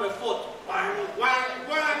parang with foot. Wang, wang,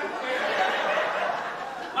 wang.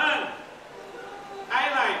 Man,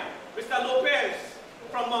 Eyeline, Mr. Lopez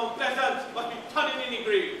from Mount Pleasant must be turning in the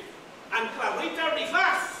grave. And Clarita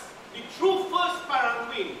Rivas, the true first parang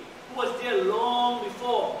queen, who was there long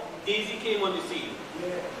before Daisy came on the scene.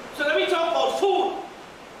 Yeah. So let me talk about food.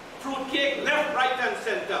 Fruit cake left, right, and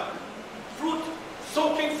center. Fruit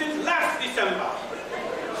soaking since last December.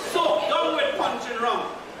 Soaked down with punch and rum.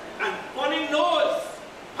 And bunny nose,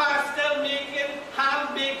 pastel making,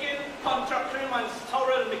 ham baking, contra cream, and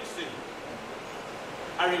sorrel mixing.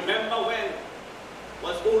 I remember when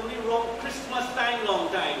was only wrong Christmas time,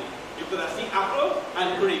 long time. You could have seen apple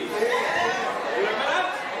and grapes.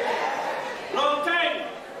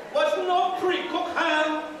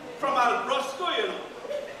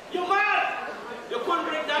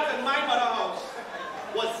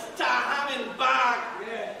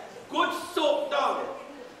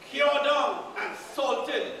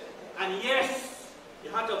 And yes,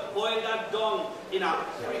 you had to boil that down in a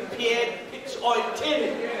prepared pitch oil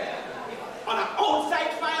tin on an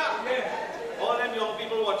outside fire. All them young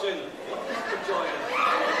people watching, what is the joy?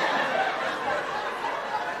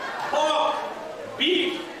 Pork,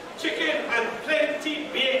 beef, chicken, and plenty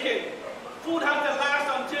bacon. Food had to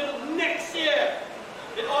last until next year.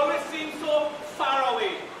 It always seemed so far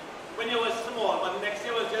away when you were small, but next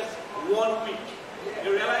year was just 1 week.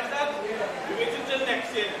 You realize that? You waited until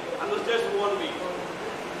next year, and it was just 1 week.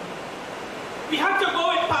 We had to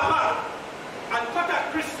go with Papa and cut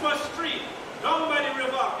a Christmas tree down by the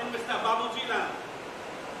river in Mr. Babuji land.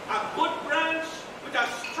 A good branch with a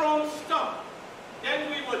strong stump.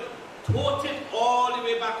 Then we would tote it all the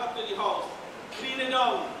way back up to the house, clean it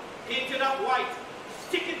down, paint it up white,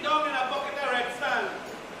 stick it down in a bucket of red sand,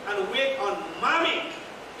 and wait on Mommy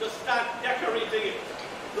to start decorating it.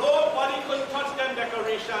 Nobody could touch them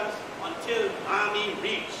decorations until Mommy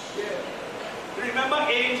reached. Remember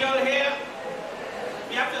angel hair?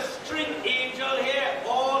 We have to string angel hair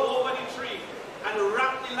all over the tree and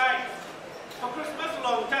wrap the lights. For Christmas a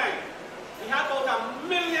long time, we had about 1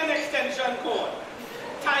 million extension cord.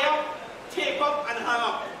 Tie up, tape up, and hang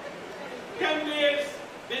up. 10 days,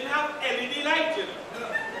 didn't have LED lights, you know.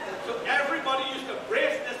 So everybody used to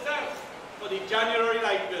brace themselves for the January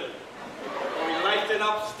light bill. We lighting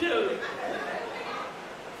up still.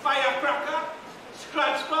 Firecracker,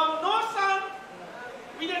 scratch bomb, no son.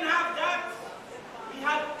 We didn't have that. We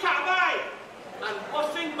had carbide and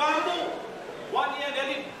busting bamboo. 1 year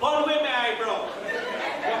nearly burned away my eyebrow.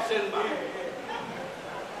 Busting bamboo.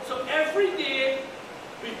 So every day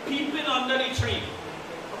we peeping under the tree.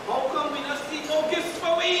 How come we not see no gifts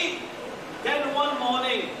for we? Then one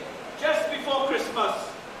morning, just before Christmas,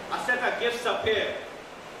 a set of gifts appeared.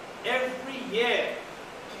 Every year,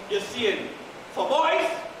 you're seeing, for boys,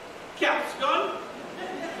 caps gun,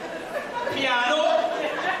 piano,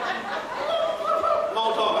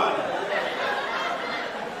 mouth organ.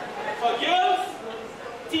 For girls,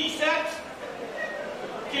 tea set,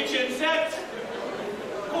 kitchen set,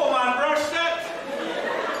 comb and brush set,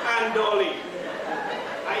 and dolly.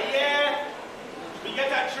 A year, we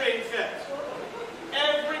get a train set.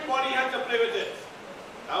 Everybody had to play with it.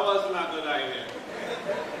 That wasn't a good idea.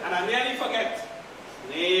 And I nearly forget,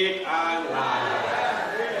 snake and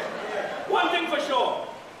ladder. One thing for sure,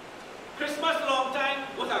 Christmas long time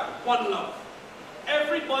was a one love.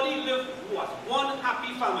 Everybody lived was one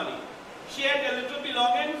happy family. Shared their little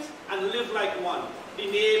belongings and lived like one. The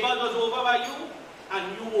neighbor was over by you and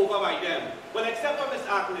you over by them. Well, except for Miss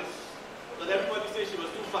Agnes, because everybody said she was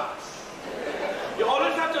too fast. You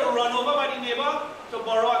always have to run over by the neighbor to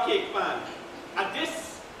borrow a cake pan. At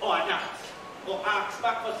this or at that. Or ask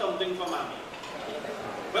back for something from Mommy.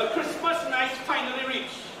 Well, Christmas night finally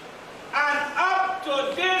reached. And up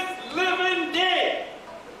to this living day,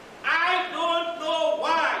 I don't know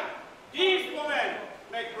why these women,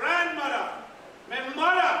 my grandmother, my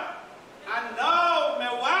mother, and now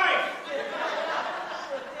my wife,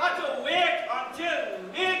 had to wait until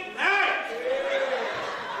midnight,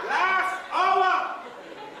 last hour,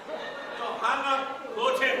 to hang up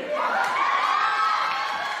curtain.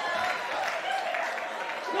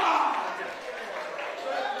 Wow!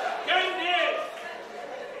 10 days,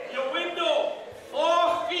 your window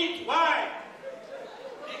 4 feet wide,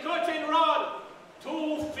 the curtain rod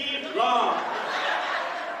 2 feet long,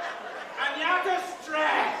 and you have to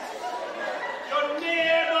stress your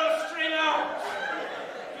nail string out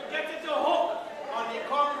to get it to hook on the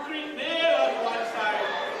concrete nail on one side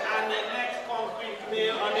and the next concrete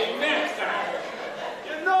nail on the next side.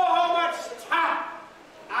 You know how much tap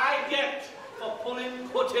I get for pulling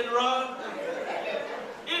curtain rod?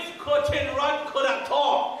 If curtain rod could have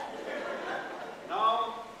talked.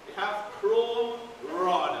 Now we have chrome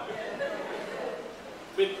rod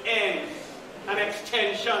with ends and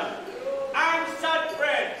extension and sad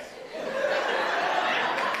threads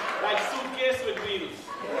like suitcase with wheels.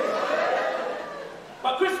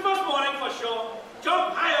 But Christmas morning for sure,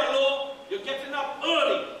 jump high or low, you're getting up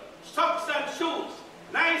early. Socks and shoes,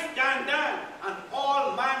 nice dandan, and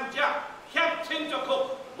all man jack, captain to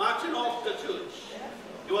cook, marching off to church.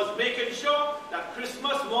 He was making sure that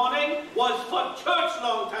Christmas morning was for church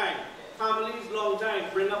long time. Families long time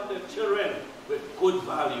bring up their children with good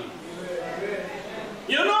value.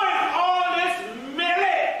 You know, in all this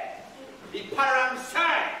melee, the parang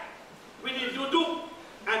side with the duduk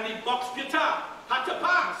and the box guitar had to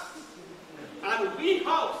pass. And we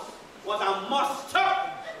house was a must-have.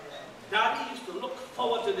 Daddy used to look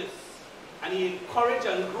forward to this. And he encouraged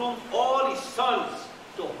and groomed all his sons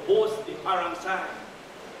to host the parang side.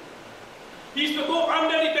 He used to go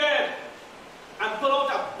under the bed and pull out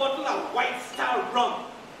a bottle of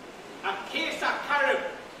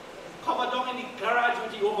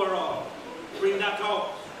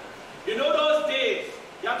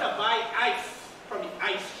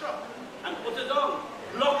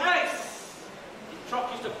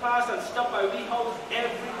pass and stop by we house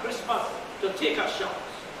every Christmas to take us shots.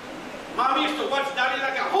 Mommy used to watch Daddy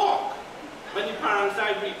like a hawk when the parents'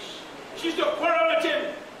 side reached. She used to quarrel with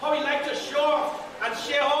him, how he liked to show off and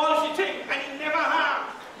share all she take, and he never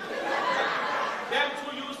had. Them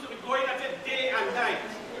two used to be going at it day and night,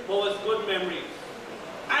 but was good memories.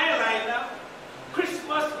 Eyeliner,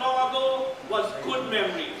 Christmas long ago was good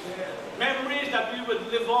memories. Memories that we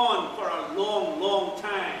would live on for a long, long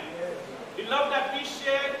time. The love that we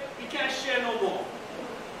shared, we can't share no more.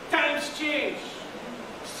 Times change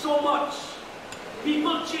so much.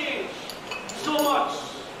 People change so much.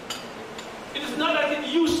 It is not as it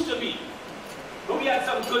used to be, but we had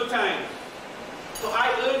some good times. So I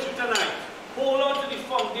urge you tonight, hold on to the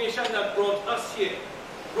foundation that brought us here,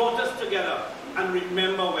 brought us together, and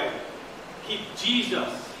remember when. Keep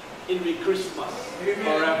Jesus in the Christmas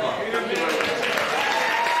forever. Thank you very much.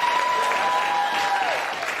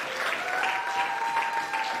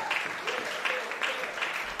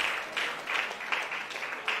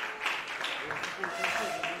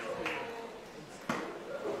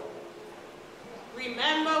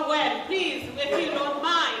 Remember when, please, if you don't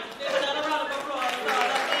mind, give another round of applause for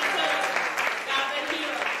all of these gathered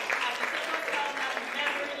here as we take us down that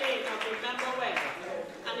memory lane of remember when,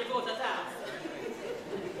 and the voters ask.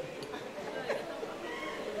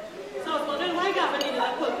 So I was wondering why Gavin needed a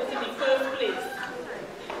pulpit in the first place.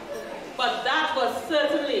 But that was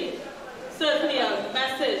certainly a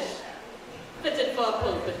message fitted for a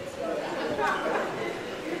pulpit.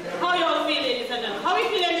 How you all feel, ladies and gentlemen? How are you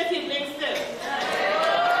feeling this evening still?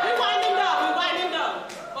 We're winding down.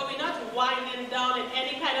 But we're not winding down in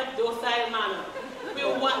any kind of docile manner.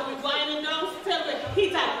 We're winding down still with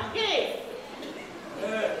heat and pace.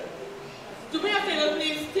 Do me a favor,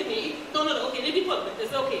 please, Timmy. No, okay, leave the pulpit,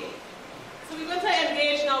 it's okay. So we're going to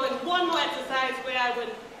engage now in one more exercise where I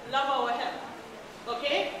will love our help.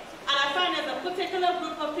 Okay? And I find there's a particular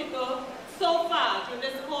group of people so far during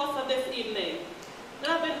this course of this evening that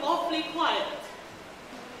have been awfully quiet.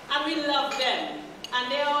 And we love them. And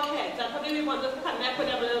they're our heads. And probably we want to connect with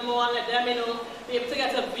them a little more and let them, be able to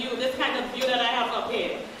get a view, this kind of view that I have up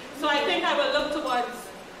here. So I think I will look towards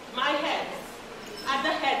my heads at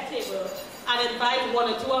the head table and invite one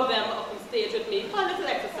or two of them up on stage with me for a little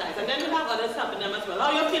exercise. And then we'll have others helping them as well. How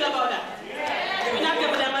you feel about that? Yeah. We're not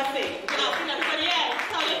giving them a say. We're not asking everybody else.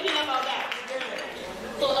 How you feel about that?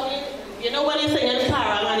 So, you know when you're singing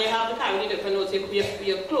carol and you have to carry the different notes,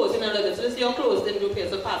 you're closing a little. So this is your closing group here.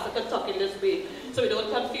 So Pastor can tuck in this way. So we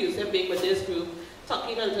don't confuse him big with this group.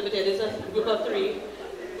 Tucking a little bit here. There's a group of three.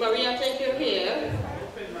 Maria, I think you're here.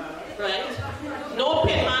 Right? No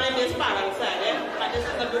pin man in this parent side, eh? And this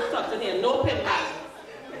is a group tucked in here. No pin man.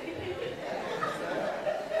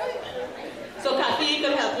 So Kathy, you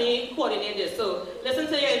can help me coordinate this. So listen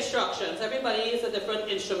to your instructions. Everybody is a different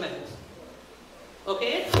instrument.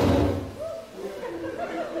 Okay?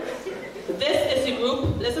 This is the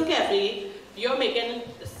group. Listen carefully. You're making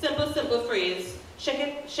a simple phrase. Shake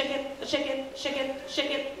it, shake it, shake it, shake it,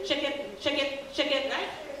 shake it, shake it, shake it, shake it, right?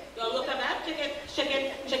 You all look at that? Shake it, shake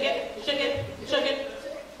it, shake it, shake it, shake it.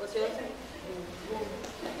 What's yours?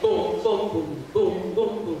 Boom, boom, boom,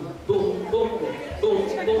 boom, boom, boom, boom, boom, boom, boom,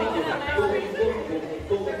 boom,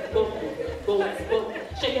 boom, boom, boom, boom.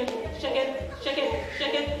 Shake it, shake it, shake it,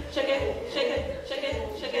 shake it, shake it, shake it, shake it,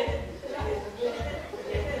 shake it.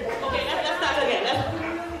 Okay, let's start again.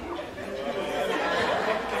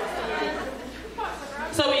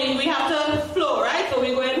 So we have to flow, right? So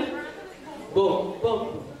we're going boom,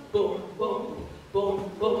 boom, boom, boom,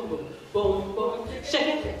 boom, boom, boom, boom, boom. Shake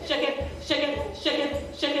it, shake it, shake it, shake it,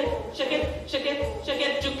 shake it, shake it, shake it, shake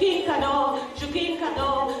it. Jukin kano, jukin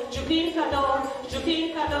kano, jukin kano,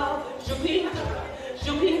 jukin kano,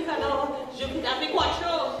 jukin kano, jukin. That'd be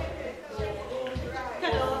quattro.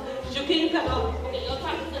 Kano, jukin kano. Okay, you're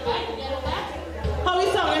practicing, right? You get all that? How are we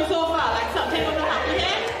sounding so far? Like something was happening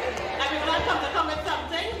here? Everyone come with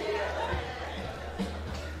something?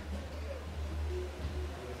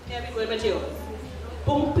 Here we go with you.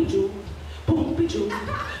 Boom-pijoo, boom-pijoo,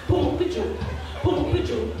 boom-pijoo,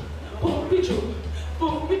 boom-pijoo, boom-pijoo,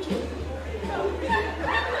 boom-pijoo.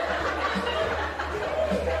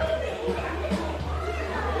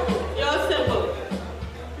 You're simple.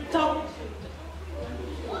 Talk.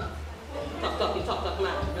 You talk,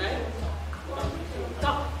 man, right?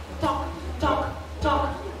 Talk.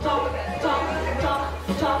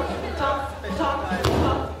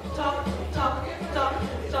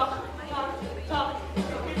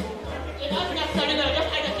 You're not necessarily going to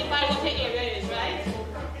just identify what your area is, right?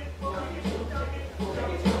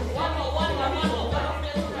 One more.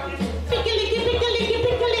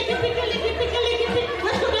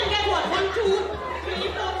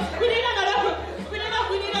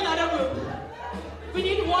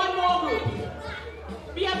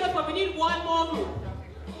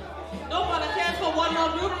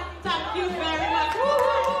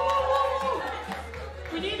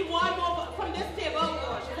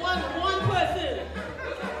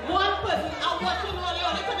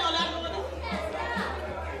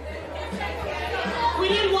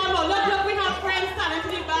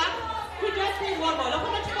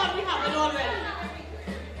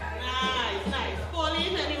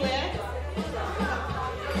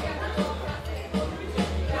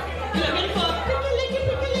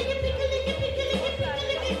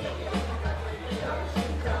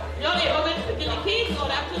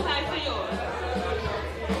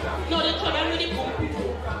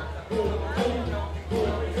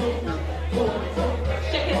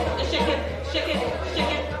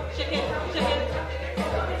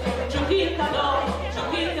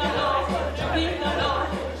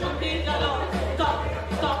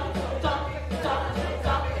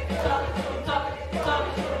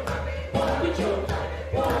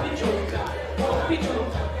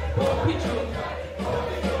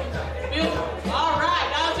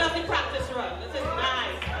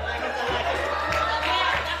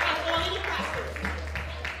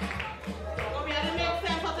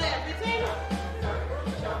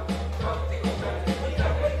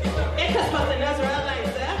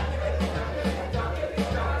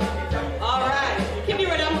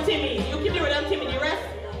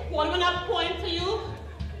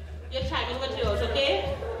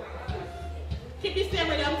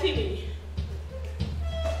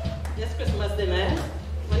 Christmas dinner.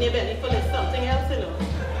 When you're belly full, it's something else, you know.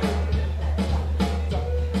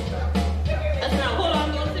 Now, hold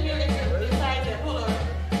on, don't sing your inside there, hold on.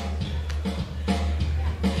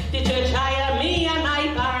 The church hire me and my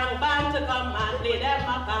parang band to come and play them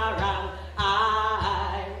a parang.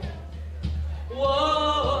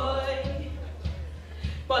 Whoa.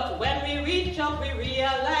 But when we reach up, we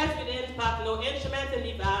realize we didn't pack no instrument in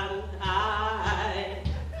the van.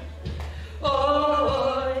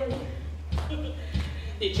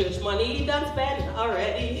 The church money done spent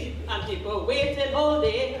already, and people waiting all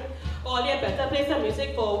day. All you better play some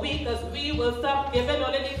music for a week, cause we will stop giving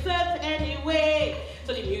all the desserts anyway.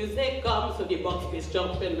 So the music comes, so the box bass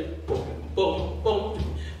jumping with boom, boom, boom,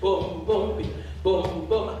 boom, boom, boom,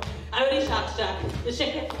 boom. I really shack, you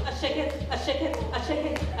shake it, I shake it, I shake it, I shake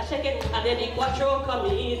it, I shake it, and then the quattro come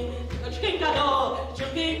in. Chukinkalo,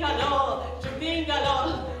 chukinkalo,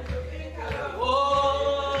 chukinkalo.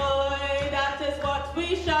 Oh, that is what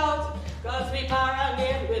we shout, cause we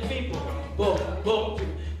parangate with people. Boom, boom,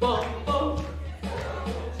 boom, boom.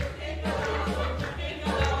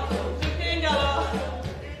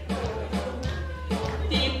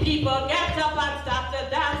 The people get up and start to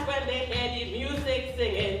dance when they hear the music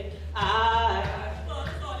singing.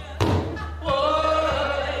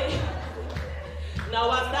 Now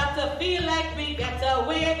I start to feel like we get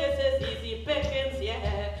away. This is easy pickings,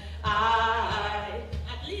 yeah.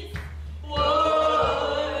 At least.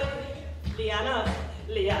 Whoa.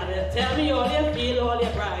 Liana, tell me all you feel, all you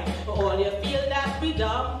cry, all you feel that we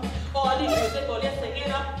dumb, all the music, all you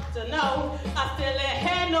singing up to now. I still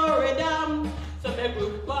hear no rhythm. So my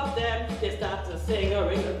group of them, they start to sing a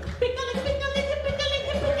ring.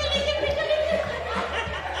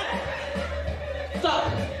 Talk.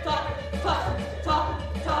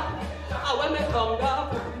 And when we come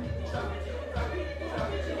up,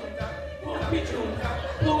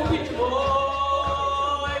 boy,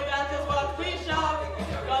 that is what we shout,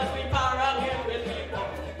 cause we parangate with people.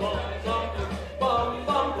 Bum, bum, bum,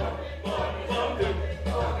 bum, bum, bum, bum.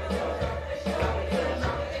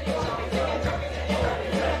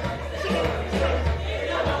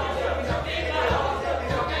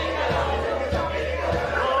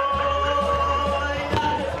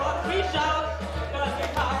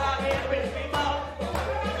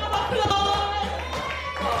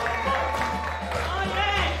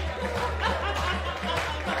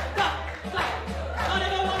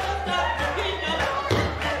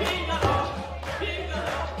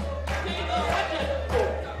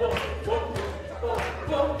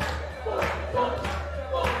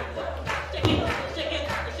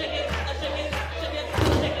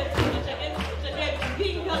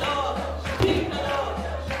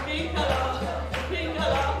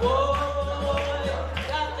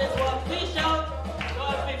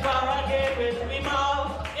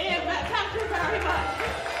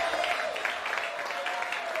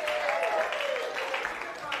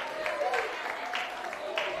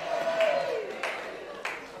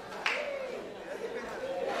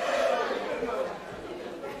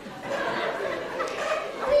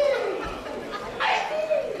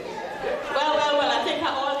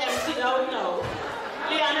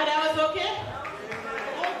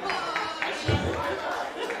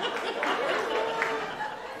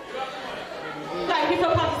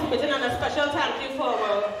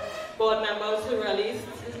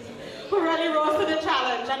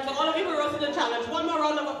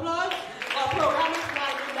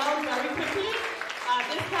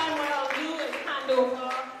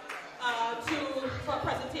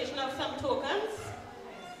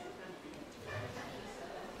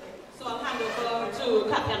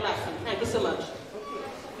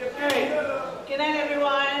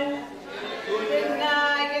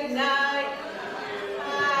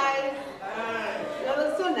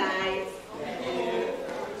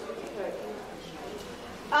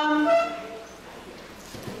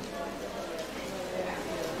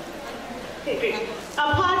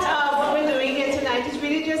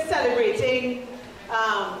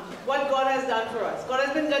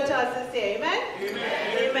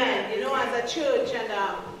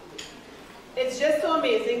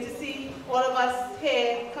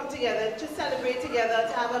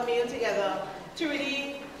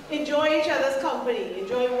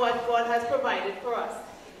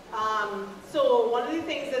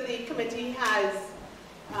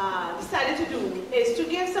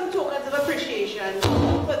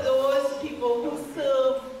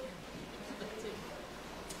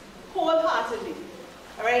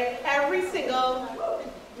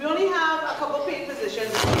 We only have a couple paid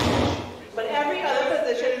positions, but every other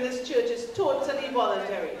position in this church is totally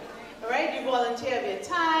voluntary. All right, you volunteer of your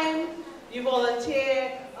time, you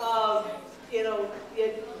volunteer of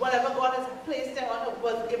whatever God has placed there on,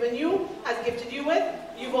 was given you, has gifted you with,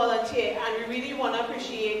 you volunteer. And we really want to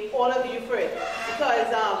appreciate all of you for it. Because,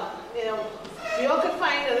 you know, we all could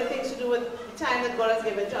find other things to do with the time that God has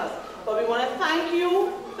given to us. But we want to thank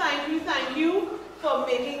you for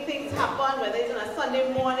making things happen, whether it's on a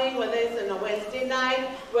Sunday morning, whether it's on a Wednesday night,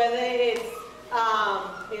 whether it's,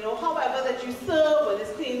 you know, however that you serve, whether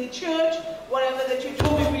it's cleaning the church, whatever that you do,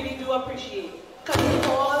 we really do appreciate. Because it's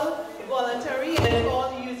all voluntary and it's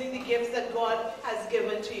all using the gifts that God has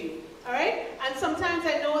given to you. All right? And sometimes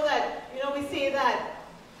I know that, you know, we say that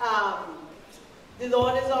the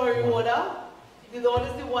Lord is our rewarder. The Lord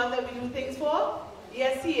is the one that we do things for.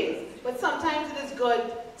 Yes, He is. But sometimes it is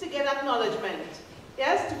good to get acknowledgement.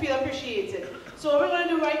 Yes, to feel appreciated. So what we're going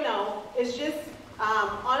to do right now is just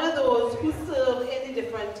honor those who serve in the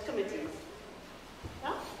different committees.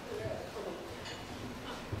 Yeah?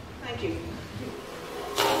 Thank you.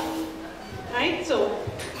 Alright, so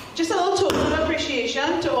just a little token of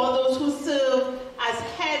appreciation to all those who serve as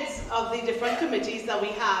heads of the different committees that we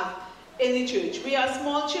have in the church. We are a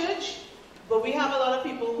small church, but we have a lot of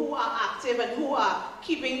people who are active and who are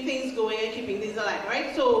keeping things going and keeping things alive,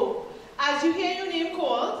 right? So as you hear your name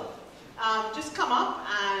called, just come up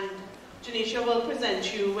and Janisha will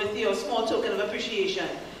present you with your small token of appreciation.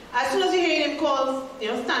 As soon as you hear your name called, you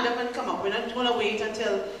know, stand up and come up. We're not going to wait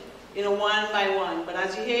until, you know, one by one. But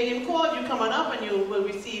as you hear your name called, you come on up and you will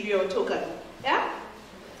receive your token. Yeah?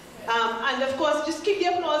 And of course, just keep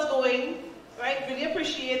the applause going, right? Really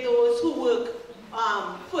appreciate those who work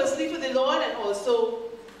firstly for the Lord and also,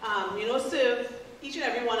 you know, serve each and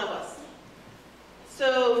every one of us.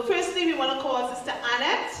 So firstly, we want to call Sister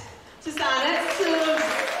Annette. Sister Annette serves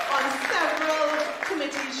on several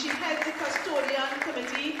committees. She heads the custodian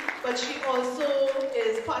committee, but she also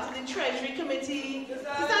is part of the treasury committee. Sister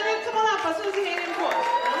Annette, come on up as soon as you hear him call.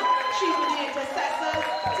 She's with the intercessors.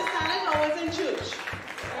 Sister Annette always in church.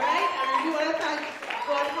 Alright? And we want to thank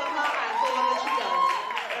God for her and for all that she does.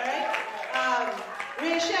 Alright?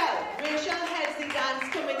 Rachel heads the dance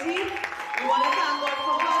committee. We want to thank God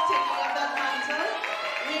for her taking up that mantle.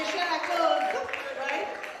 Rachel echoes, right?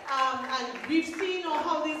 And we've seen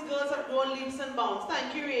how these girls have grown leaps and bounds.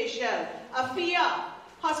 Thank you, Rachel. Afia,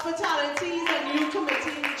 hospitality is a new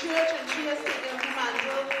committee in the church, and she has taken up the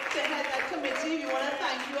mantle to head that committee. We want to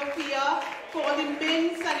thank you, Afia, for all the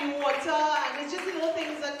mints and the water, and it's just the little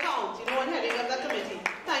things that count, you know, when heading up that committee.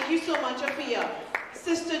 Thank you so much, Afia.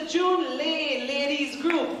 Sister June Lane, ladies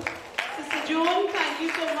group. Sister June, thank you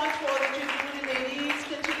so much for all that you do with the ladies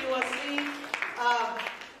continuously.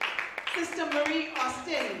 Sister Marie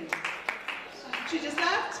Austin. She just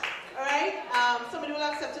left. All right. Somebody will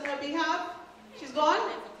accept on her behalf. She's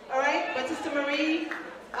gone. All right. But Sister Marie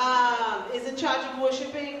is in charge of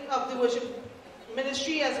the worship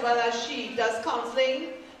ministry, as well as she does counseling.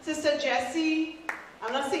 Sister Jessie.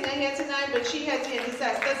 I'm not seeing her here tonight, but she heads the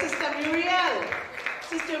intercessor. Sister Muriel.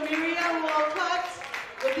 Sister Muriel Walcott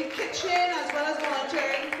with the kitchen, as well as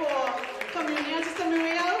volunteering for communion. Sister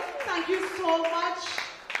Muriel, thank you so much.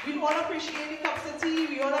 We all appreciate the cups of tea.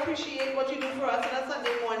 We all appreciate what you do for us on a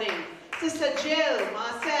Sunday morning. Sister Jill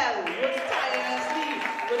Marcel works tirelessly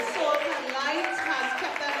with Salt and Light, has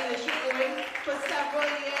kept that ministry going for several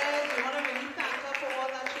years. We want to really thank her for all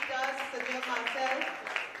that she does, Sister Jill Marcel.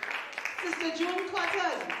 Sister June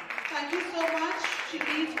Cotton, thank you so much. She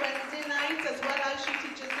leads Wednesday nights as well as she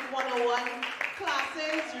teaches the 101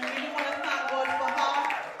 classes. We really want to thank God for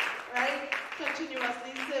her, right?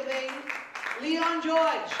 Continuously serving. Leon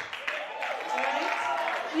George, alright?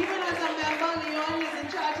 Even as a member, Leon is in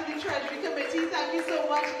charge of the Treasury Committee. Thank you so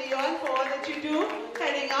much, Leon, for all that you do,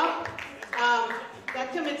 heading up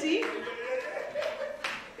that committee.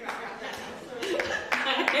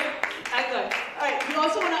 Alright, we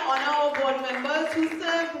also want to honor our board members who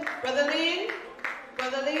serve. Brother Lane,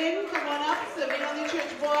 come on up, serving on the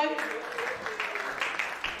church board.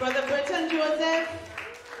 Brother Burton Joseph.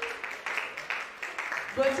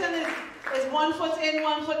 Burton is 1 foot in,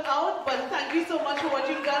 1 foot out, but thank you so much for what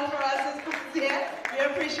you've done for us as Christians here. We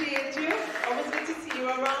appreciate you. Always good to see you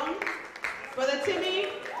around. Brother Timmy,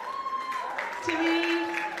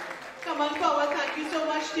 come on forward. Thank you so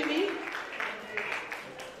much, Timmy.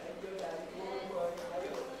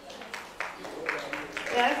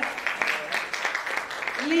 Yes.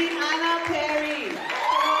 Leanna Perry,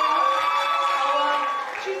 our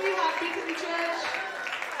she's the heartbeat of the church,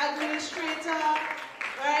 administrator.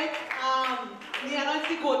 Right? Liana is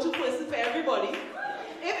the go-to person for everybody.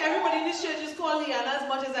 If everybody in this church is called Liana as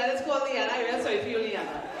much as I just call Liana, I'm really sorry for you,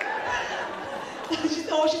 Liana.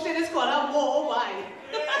 She said it's called her more, oh my.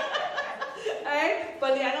 Right?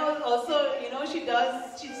 But Liana also, you know, she's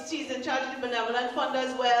in charge of the benevolent fund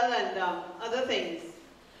as well and other things.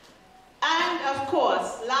 And of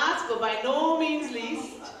course, last but by no means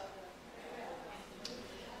least,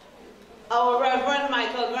 our Reverend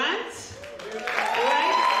Michael Grant,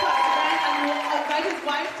 right? President, and we'll invite his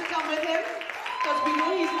wife to come with him, because we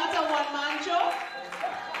know he's not a one-man show.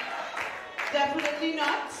 Definitely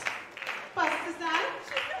not. Pastor Stan.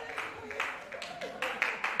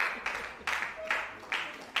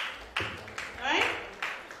 Alright?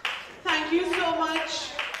 Thank you so much.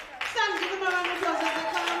 Stan, give them a round of applause as they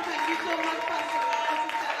come. Thank you so much, Pastor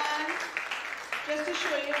Grant, Sister Anne. Just to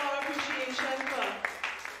show you our appreciation for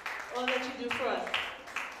all that you do for us.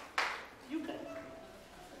 You can.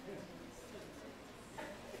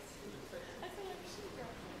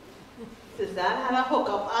 Sister Anne had a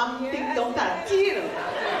hookup. Think don't touch you.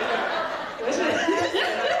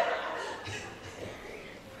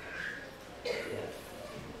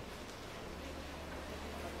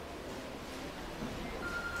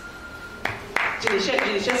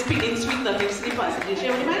 Jinisha speaking sweet nothing slippers. Jinisha, you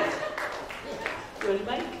want the mic? You want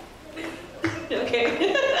the mic?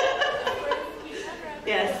 Okay.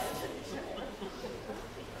 Yes.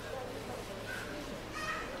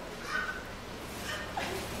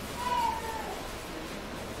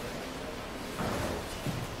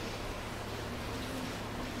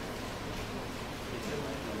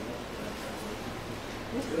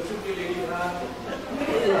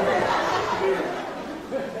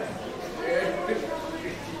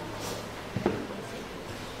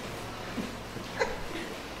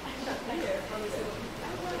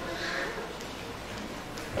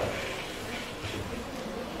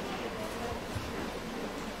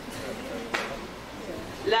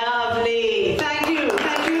 Lovely. Thank you.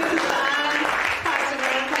 Thank you, Sister Anne, Pastor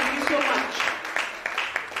Grant. Thank you so much.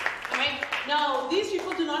 All right. Now, these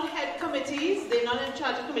people do not head committees. They're not in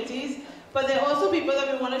charge of committees. But they're also people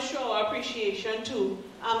that we want to show our appreciation to.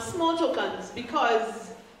 Small tokens,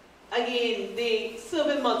 because, again, they serve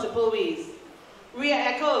in multiple ways. Rhea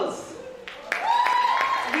Eccles.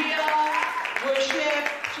 Rhea, worship,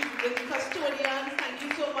 she's the custodian. Thank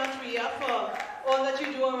you so much, Rhea, for all that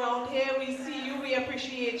you do around here. We see you, we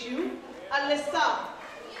appreciate you. Alyssa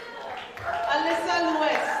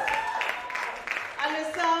Lewis.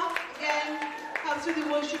 Alyssa, again, helps with the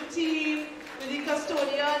worship team, with the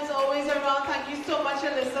custodians, always around. Thank you so much,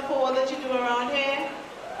 Alyssa, for all that you do around here.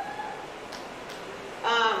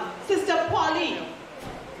 Sister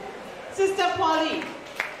Polly.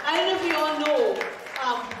 I don't know if you all know,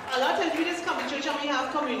 a lot of times we just come to church and we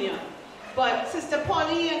have communion. But Sister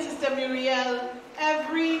Polly and Sister Muriel,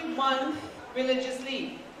 every month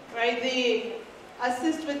religiously, right? They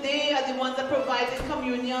assist with, they are the ones that provide the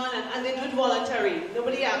communion and they do it voluntarily.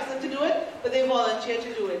 Nobody asks them to do it, but they volunteer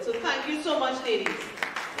to do it. So thank you so much, ladies.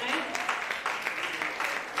 Right?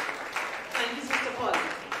 Thank you, Sister Polly.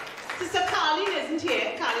 Sister Carleen isn't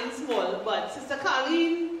here, Carleen's small, but Sister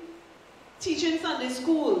Carleen teaching Sunday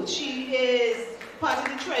school. She is part of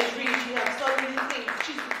the treasury. She has so many things.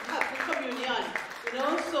 She's helping communion, you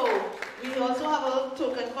know. So we also have a little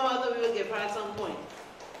token for her that we will give her at some point.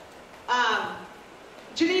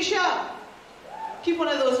 Janisha, keep one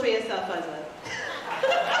of those for yourself as well.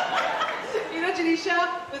 You know,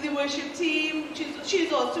 Janisha with the worship team.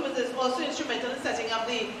 She's also instrumental in setting up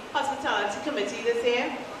the hospitality committee this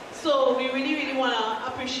year. So we really, really want to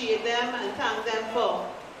appreciate them and thank them for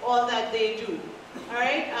all that they do. All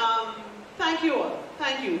right. Thank you all.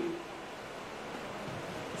 Thank you.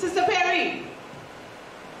 Sister Perry.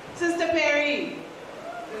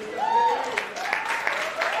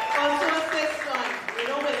 Also assist on, you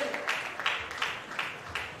know, with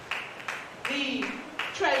the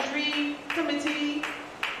Treasury Committee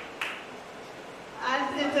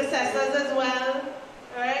and intercessors as well.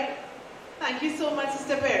 All right. Thank you so much,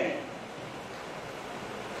 Sister Perry.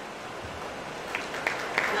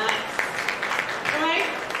 Nice. All right.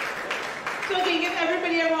 So again, give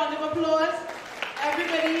everybody a round of applause.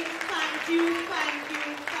 Everybody, thank you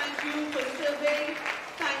for serving.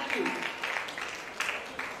 Thank you.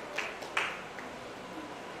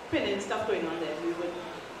 Pinning stuff going on there. We would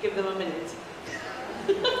give them a minute.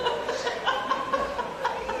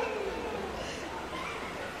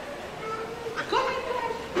 Go ahead.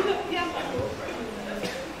 Yeah.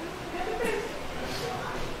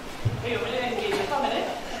 Hey, you're really engaged for a minute.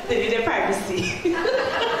 They need their privacy.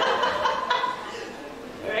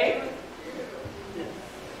 Right?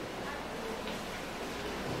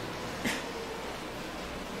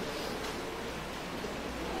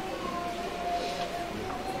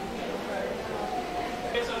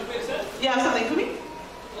 Yes, You have something for me?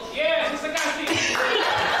 yes, Sister Kathy.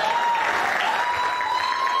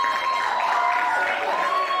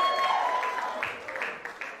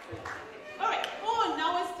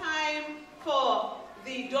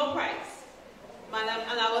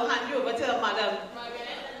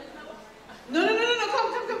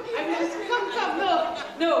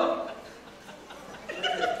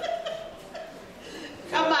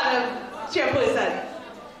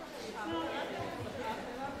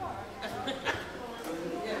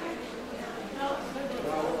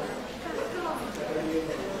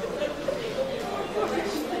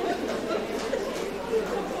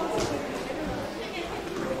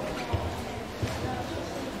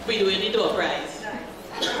 we doing the door prize.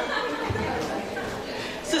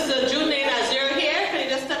 Sister June, as you're here, can you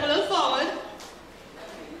just step a little forward? And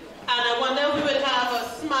I wonder if we would have a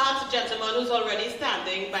smart gentleman who's already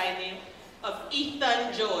standing by the name of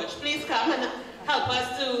Ethan George. Please come and help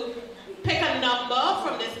us to pick a number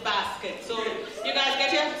from this basket. So you guys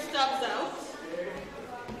get your stubs out.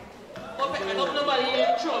 I hope nobody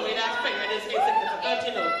throw me that finger this insignificant,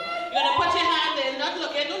 you know. You're going to put your hand in, not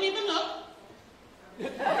looking, don't even look.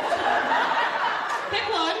 Pick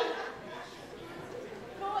one.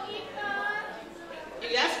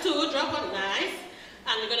 Yes, two, drop one, nice.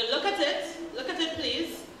 And you're going to look at it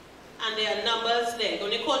please. And there are numbers there.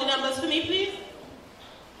 Can you call the numbers for me, please?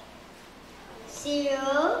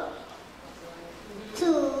 0,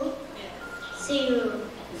 2, 0. 0,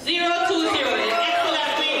 2, 0.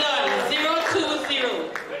 Excellently done. 0, 2, 0.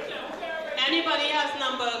 Anybody has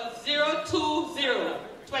number 0, 2, 0?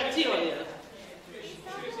 20 on here.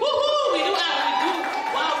 Woohoo! We do.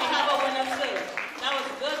 Wow, we have a winner, sir. That was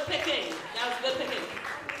good picking.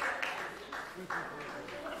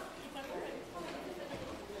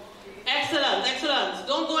 Excellent, excellent.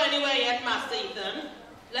 Don't go anywhere yet, Master Ethan.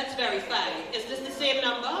 Let's verify. Is this the same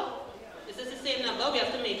number? Is this the same number? We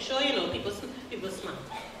have to make sure, you know, people smart.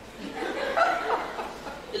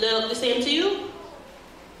 The same to you?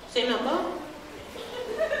 Same number?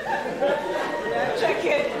 Check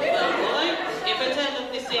it. Well, boy, if it turns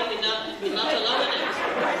out the same, we're not allowing it.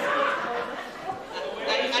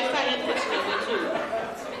 I find it questionable too.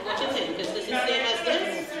 What do you think? Is this the same as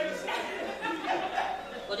this?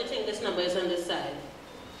 What do you think this number is on this side?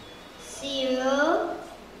 0,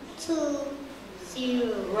 2,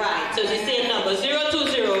 0. Right, so it's the same number, 0, 2,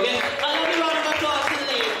 0. Okay? A lovely round of applause to the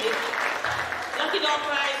ladies. Lucky dog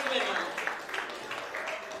prize winner.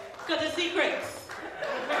 Courtesy Chris.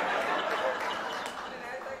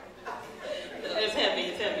 It's heavy,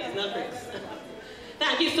 it's not Chris.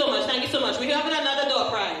 Thank you so much. We have another door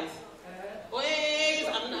prize. Wait,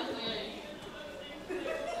 I'm not playing.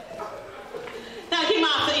 Thank you,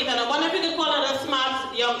 Master Ethan. I wonder if you could call another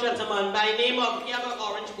smart young gentleman by name of, he have an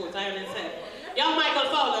orange coat, I understand. Young Michael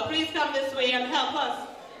Fowler, please come this way and help us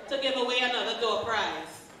to give away another door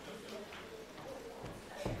prize.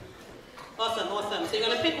 Awesome. So you're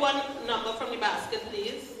going to pick one number from the basket,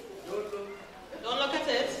 please. Don't look at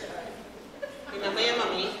it. Remember your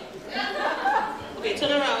mommy. Okay,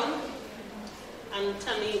 turn around and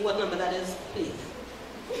tell me what number that is, please.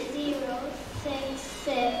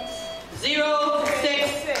 066.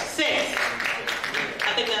 066.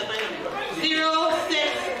 I think that's my number.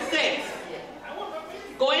 066.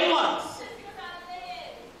 Going once.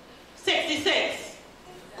 66.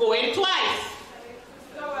 Going twice.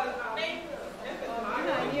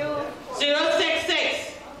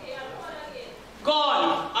 066.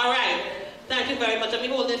 Gone. All right. Thank you very much. Let me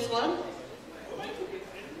hold this one.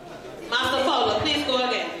 Master Fowler, please go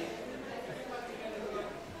again.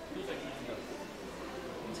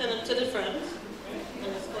 Turn up to the front.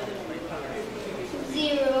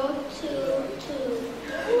 0, 2, 2.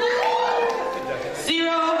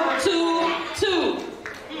 0, 2, 2.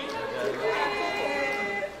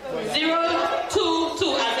 0, 2,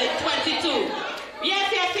 2, as in 22.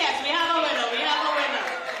 Yes, we have a winner.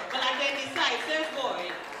 But like they decisive, boy.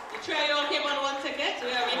 The trio came on one ticket.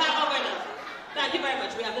 We have a winner. Thank you very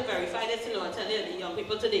much. We have to verify this, you know, and tell the young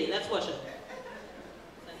people today. Let's worship.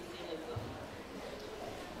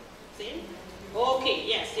 See? Okay,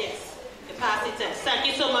 yes. The passing test. Thank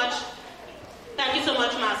you so much.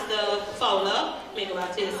 Master Fowler. May go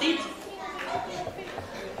back to your seat.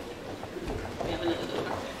 We have another door.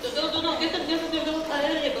 No, get it.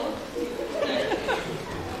 There you go.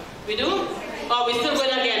 We do? Oh, we still win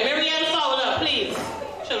again. Marianne Fowler, please.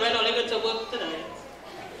 Children only going to work tonight.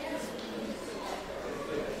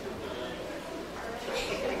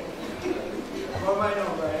 What am I know,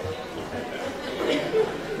 right?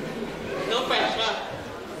 No pressure.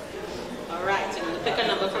 All right, so I'm going to pick a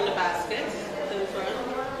number from the basket. To the front.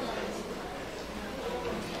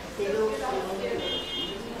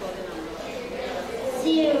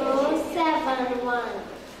 071.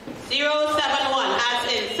 071, as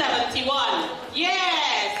in 71.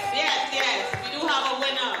 Yes. We do have a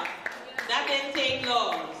winner. That didn't take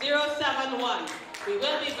long. 071. We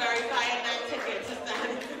will be verifying that ticket, sister.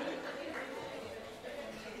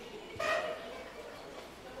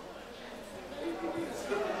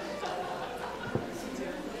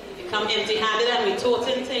 You come empty-handed and we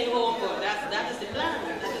toting thing home, but that is the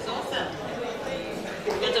plan. That is awesome.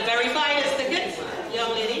 We're going to verify this ticket,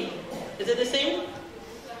 young lady. Is it the same?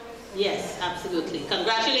 Yes, absolutely.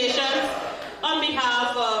 Congratulations. On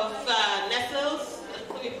behalf of Nestles,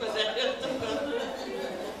 we present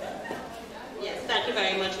you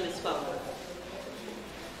very much, Ms. Fowler.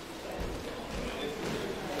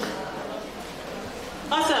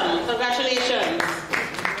 Awesome. Congratulations.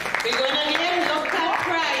 We're going again. Look at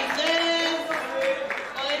prizes.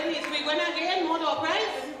 Oh, please. We're going again. More door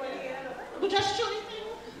prize. We just show it.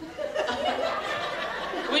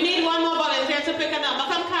 We need one more volunteer to pick a number.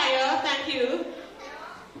 Come, Kaya. Thank you.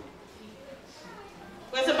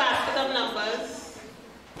 Where's the basket of numbers?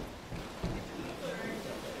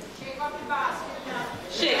 Shake up the basket.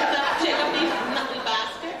 Shake up the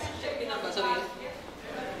basket. Shake the numbers. Okay.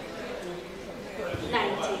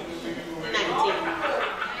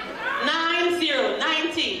 90.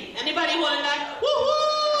 90. Anybody holding that?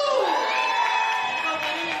 Woohoo!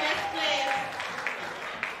 Everybody in this place.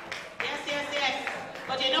 Yes.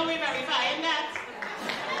 But you know we're verifying that.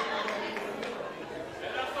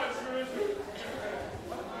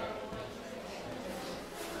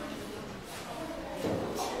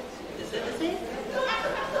 Is it the same?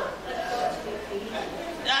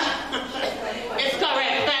 It's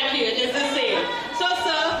correct. Thank you. It is the same. So,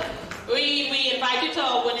 sir, we invite you to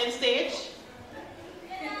our winning stage.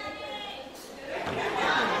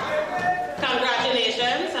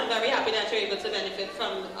 Congratulations. I'm very happy that you're able to benefit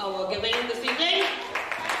from our giving this evening.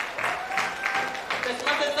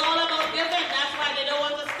 Christmas is all about giving. That's why they don't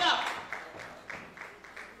want to stop.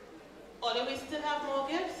 Or do we still have more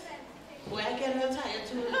gifts? Boy, I get a little tired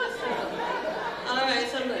too. All right,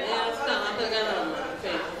 somebody else come up again.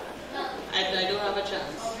 Okay. I don't have a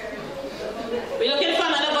chance. We're looking for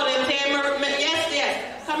another volunteer.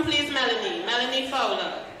 Yes. Come please, Melanie. Melanie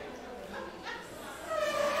Fowler.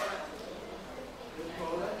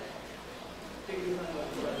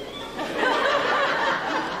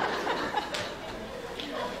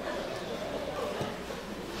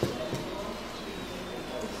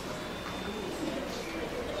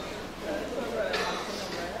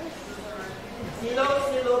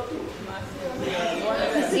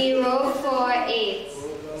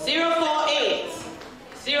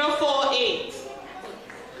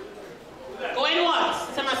 Going once.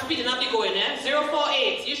 So I'm speeding up the going, eh?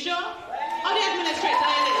 048. You sure? Oh, the administrator,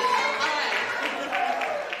 it is. All right.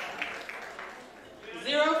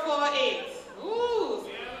 048. Ooh.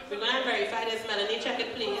 We're going to verify this, Melanie. Check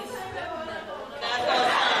it, please. That's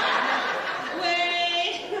awesome.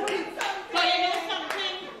 Wait. So you know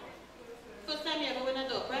something? First time you ever win a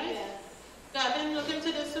dog, right? Yes. Gavin, look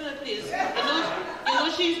into this sooner, please. You know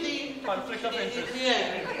she's the... Conflict of interest.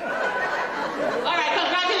 Yeah. All right,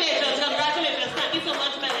 congratulations. Thank you so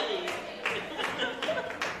much, Melanie.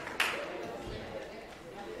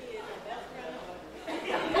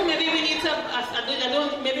 Oh, maybe we need to,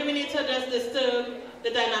 maybe we need to address this to the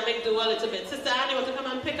dynamic duo a little bit. Sister Anne, you want to come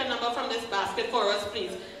and pick a number from this basket for us,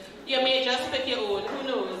 please? You may just pick your own, who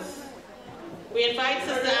knows? We invite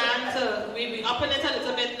Sister Anne to, we open it a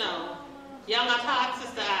little bit now. Young at heart,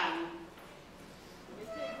 Sister Anne.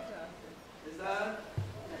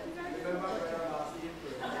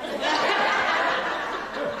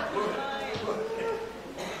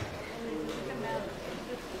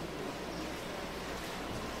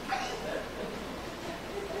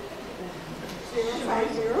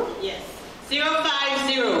 Yes.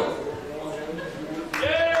 050.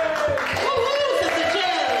 Woohoo, Sister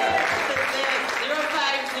Jill.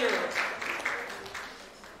 050.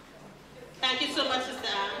 Thank you so much, Sister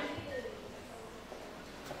Anne.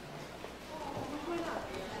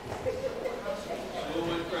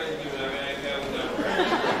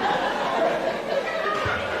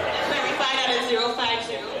 Verify that is 050.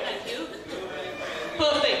 Thank you.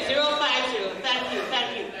 Perfect. 050. Thank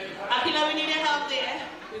you. Akila, we need your help there.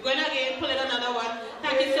 We're going to again pull it another one.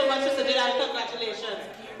 Thank you so much, Sister Jill, and congratulations.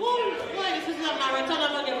 Oh, boy, this is a marathon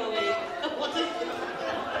of a giveaway. What is it?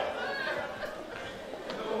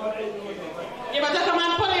 You better come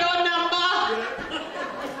and pull your number.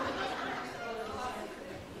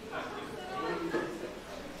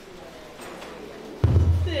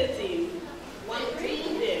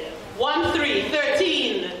 One, 3,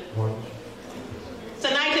 13.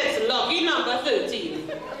 Tonight it's lucky number 13.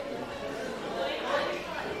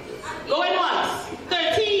 Going once.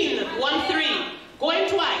 13. 1, 3. Going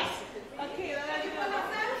twice.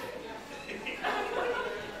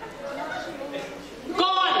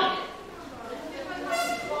 Gone. 6.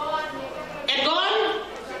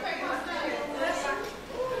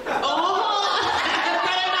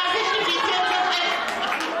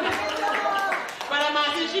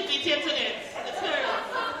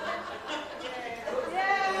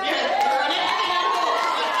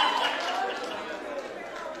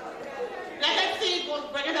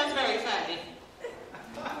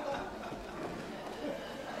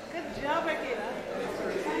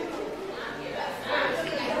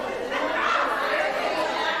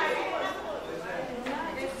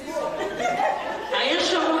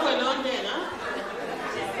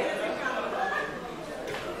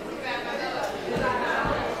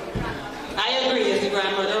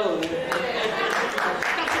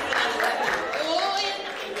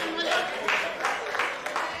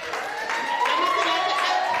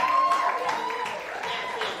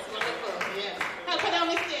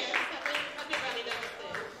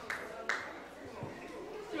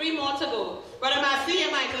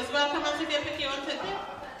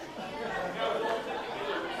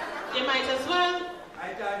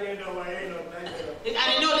 I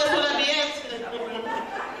know this will be it.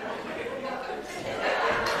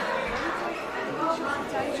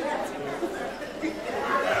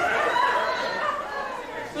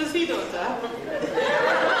 Who's he, daughter?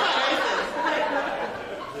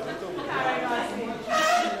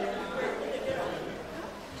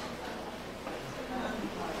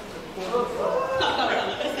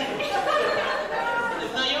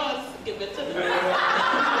 It's not yours. Give it to me.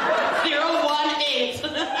 018.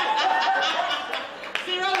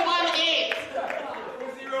 018.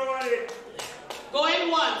 018. Going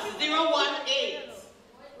once. 018.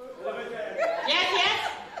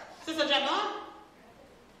 Yes. Sister Gemma?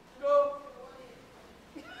 Go.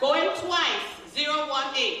 Going twice.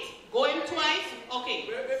 018. Going twice. Okay.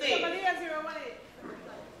 Say. Somebody has 018.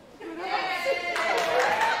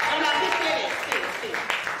 I'm not this way. See.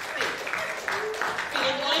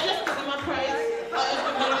 It's only just because of my price.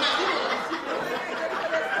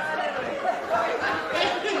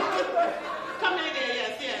 Come here again,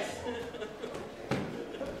 yes.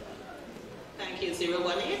 Thank you,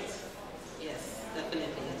 018. Yes,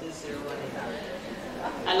 definitely, it is 018.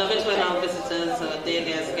 I love it when our visitors, their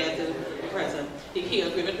guests get to present. He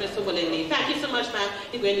agreed with Mr. Willingly. Thank you so much, ma'am.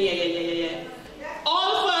 He went, yeah.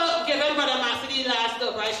 All for giving Brother Massey the last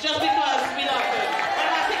up, right? Just because we love him. Brother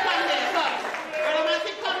Massey, come there, come. Brother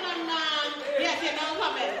Massey, come on, man. Yes, you're now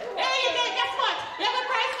coming. Hey, you did, guess what? We have a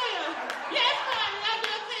prize for you. Yes, man, we have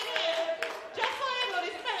your thing here. Just so you know,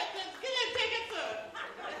 the Spirit says, get your ticket, sir.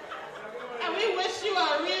 And we wish you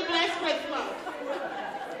a real blessed Christmas.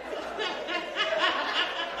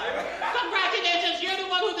 Congratulations, you're the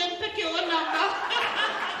one who didn't pick your own number.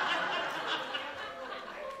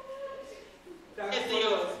 It's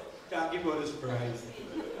yours. Thank you for this prize.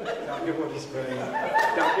 Thank you for this prize.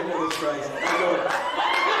 Thank you for this prize.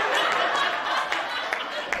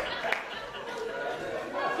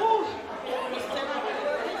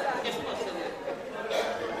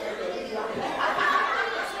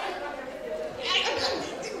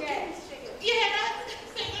 You hear that?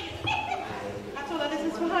 I told her this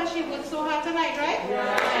is for her. She worked so hard tonight, right?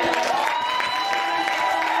 Yeah.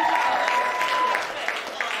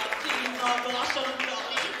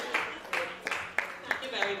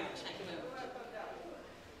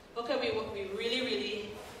 Okay, we really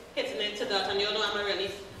hitting it to that, and you know I'm a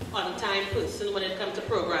really on-time person when it comes to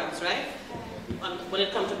programs, right? When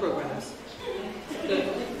it comes to programs. Good.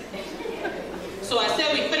 So I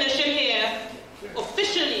said we finishing here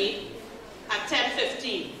officially at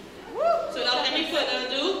 10:15. So without any further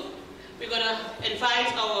ado, we're gonna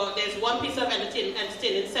invite there's one piece of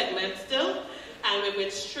entertaining segment still, and we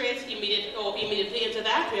went straight immediately into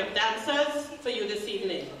that. We have dancers for you this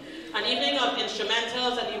evening. An evening of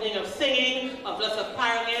instrumentals, an evening of singing, of lots of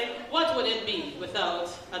parodying. What would it be without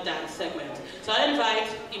a dance segment? So I invite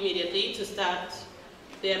immediately to start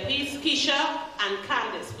their piece, Keisha and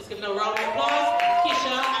Candice. Please give them a round of applause.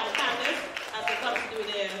 Keisha and Candice as they come to do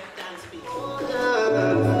their dance piece.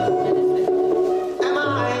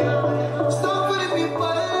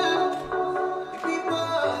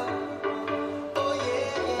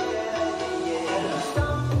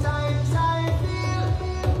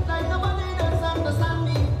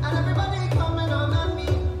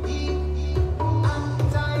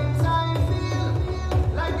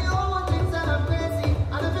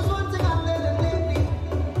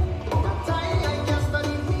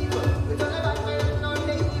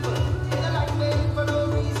 For no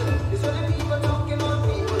reason.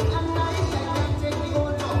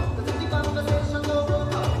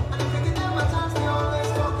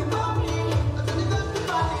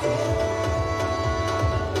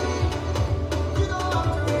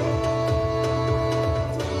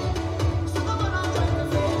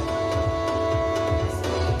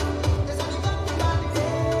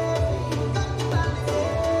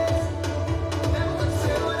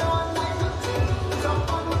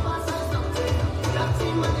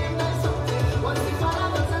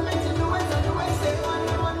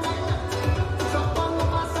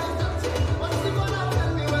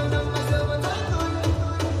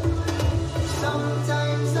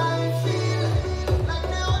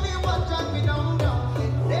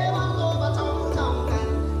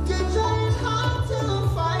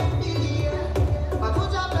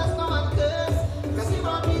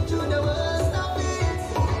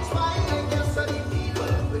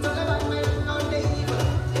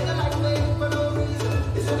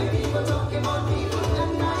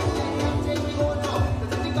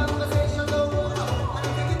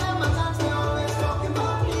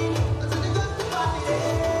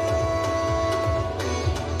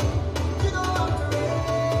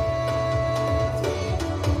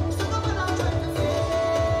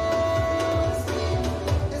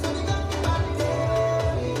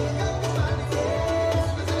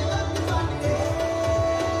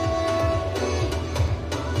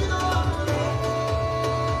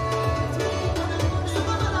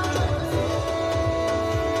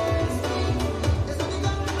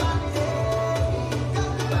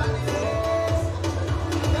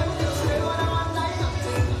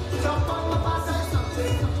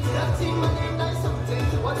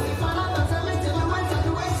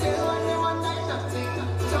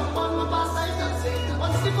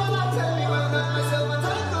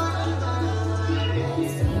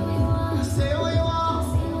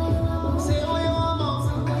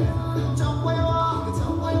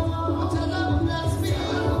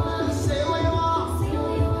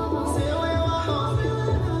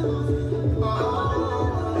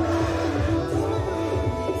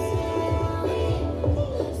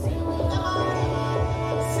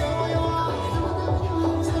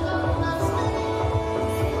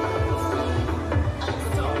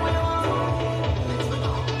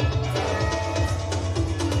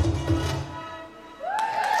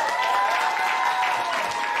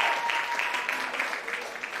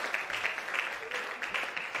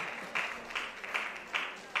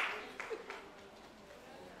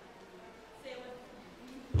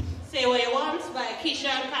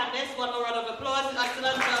 Keisha and Candice. One more round of applause.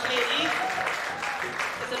 Excellent job, ladies.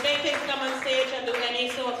 It's a big thing to come on stage and do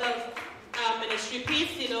any sort of ministry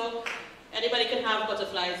piece, you know. Anybody can have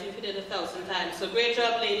butterflies if you did 1,000 times. So great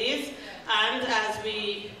job, ladies. And as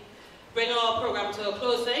we bring our program to a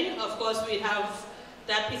closing, of course, we have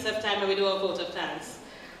that piece of time where we do a vote of thanks.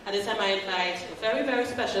 At this time, I invite a very, very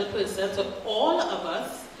special person to all of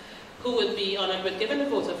us who would be honored with giving a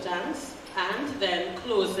vote of thanks and then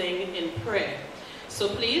closing in prayer. So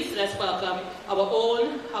please, let's welcome our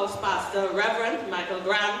own house pastor, Reverend Michael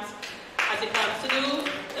Grant, as he comes to do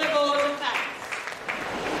the vote of thanks.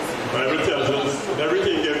 The Bible tells us, in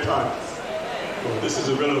everything give thanks. For this is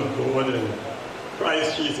the will of God and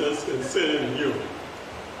Christ Jesus concerning you.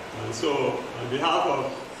 And so, on behalf of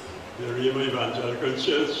the Arima Evangelical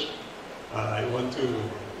Church, I want to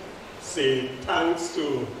say thanks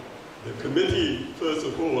to the committee, first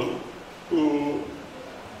of all, who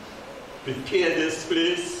prepared this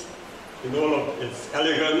place in all of its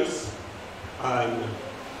elegance and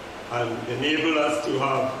enabled us to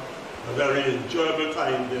have a very enjoyable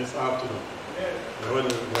time this afternoon. I want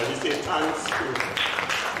to really say thanks to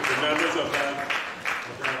the members of that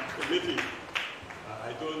committee.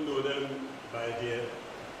 I don't know them by their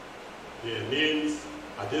names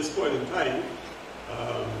at this point in time,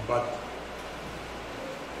 but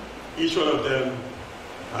each one of them,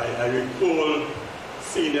 I recall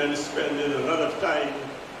seeing them spending a lot of time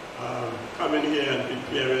coming here and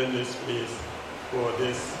preparing this place for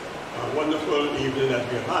this wonderful evening that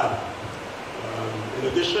we had. In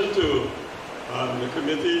addition to the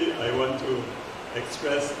committee, I want to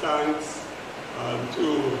express thanks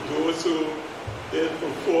to those who did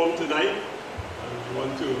perform tonight. I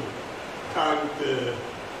want to thank the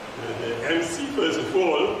MC, first of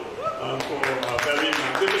all, for a very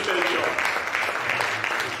magnificent job.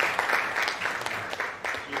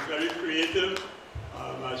 She's very creative,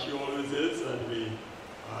 as she always is, and we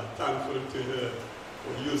are thankful to her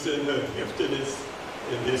for using her giftedness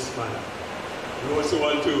in this manner. We also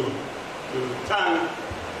want to thank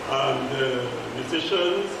the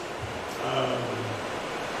musicians,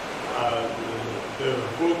 the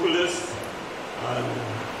vocalists, and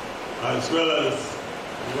as well as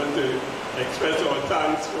we want to express our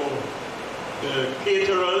thanks for the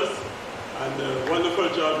caterers and the wonderful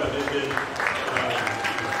job that they did.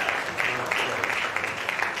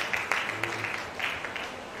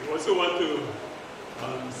 We also want to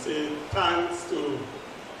say thanks to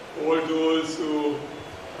all those who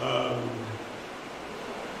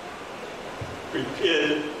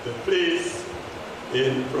prepared the place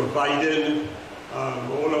in providing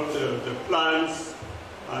all of the plants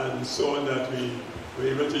and so on that we were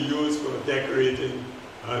able to use for decorating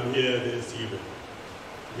here this evening.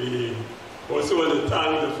 We also want to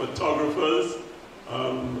thank the photographers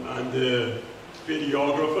and the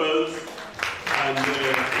videographers and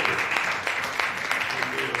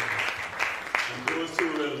those who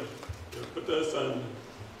will put us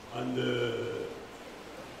on the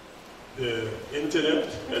internet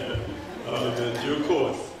in due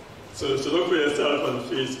course. So look for yourself on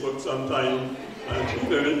Facebook sometime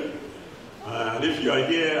and if you are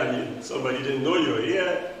here and somebody didn't know you were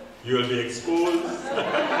here, you will be exposed.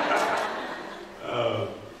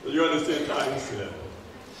 You want to say thanks to them.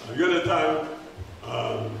 You want to thank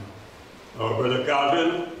our brother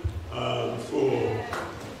Gavin for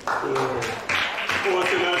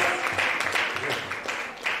forcing us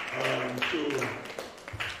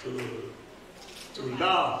to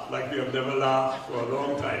laugh like we have never laughed for a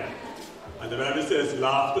long time. And the Bible says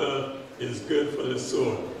laughter is good for the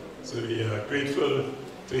soul. So we are grateful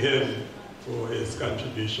to him for his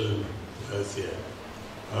contribution to us here.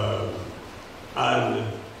 And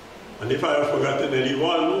if I have forgotten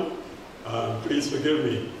anyone, please forgive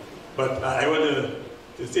me. But I want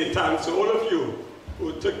to say thanks to all of you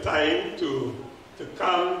who took time to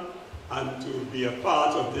come and to be a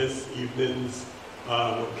part of this evening's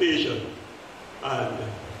occasion. And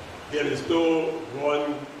there is no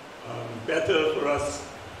one better for us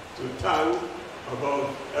to thank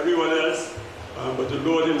above everyone else but the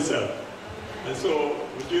Lord himself. And so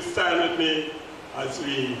would you stand with me as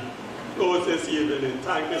we close this evening in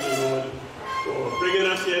thanking the Lord for bringing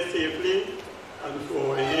us here safely and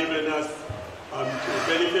for enabling us to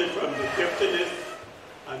benefit from the giftedness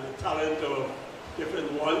and the talent of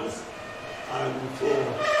different ones, and for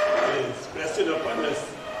his blessing upon us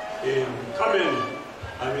in coming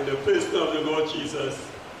in the person of the Lord Jesus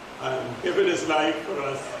and giving his life for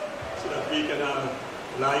us so that we can have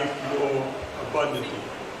life more abundantly.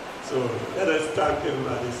 So let us thank him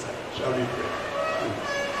at this time. Shall we pray?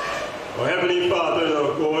 Our Heavenly Father,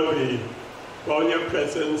 our God, we bow in your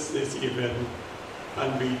presence this evening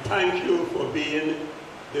And we thank you for being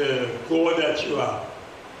the God that you are.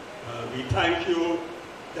 We thank you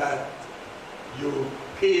that you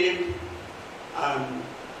came and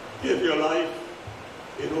gave your life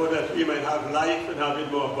in order that we might have life and have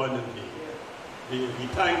it more abundantly. We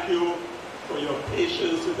thank you for your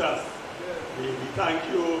patience with us. We thank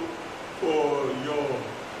you for your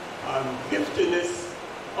giftedness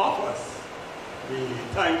of us. We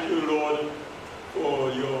thank you, Lord,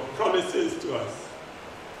 for your promises to us.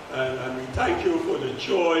 And we thank you for the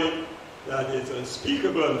joy that is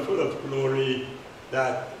unspeakable and full of glory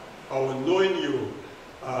that our knowing you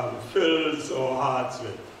fills our hearts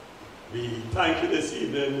with. We thank you this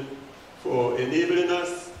evening for enabling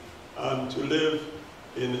us to live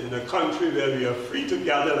in a country where we are free to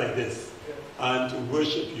gather like this and to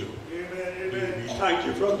worship you. We thank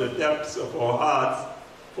you from the depths of our hearts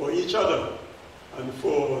for each other and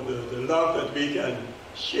for the love that we can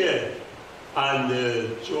share and the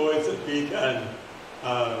joys that we can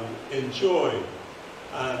enjoy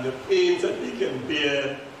and the pains that we can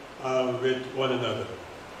bear with one another.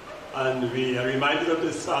 And we are reminded of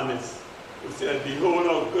the psalmist who said, "Behold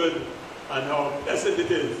how good and how pleasant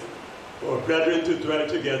it is for brethren to dwell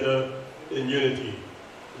together in unity."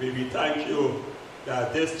 We thank you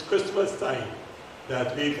that this Christmas time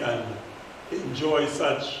that we can enjoy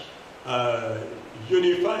such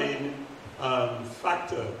unifying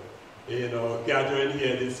factor in our gathering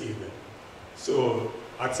here this evening. So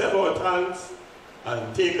accept our thanks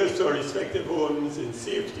and take us to our respective homes in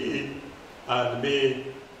safety, and may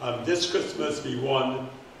this Christmas be one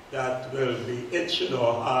that will be etched in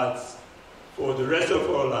our hearts for the rest of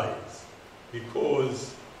our lives,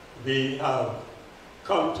 because we have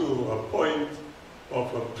come to a point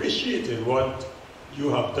of appreciating what you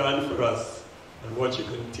have done for us and what you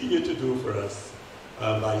continue to do for us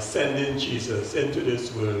by sending Jesus into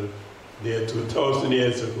this world near 2,000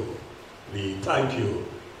 years ago. We thank you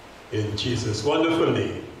in Jesus' wonderful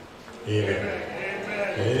name. Amen.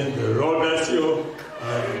 And the Lord bless you.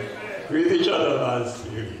 Greet each other as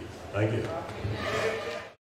you leave. Thank you.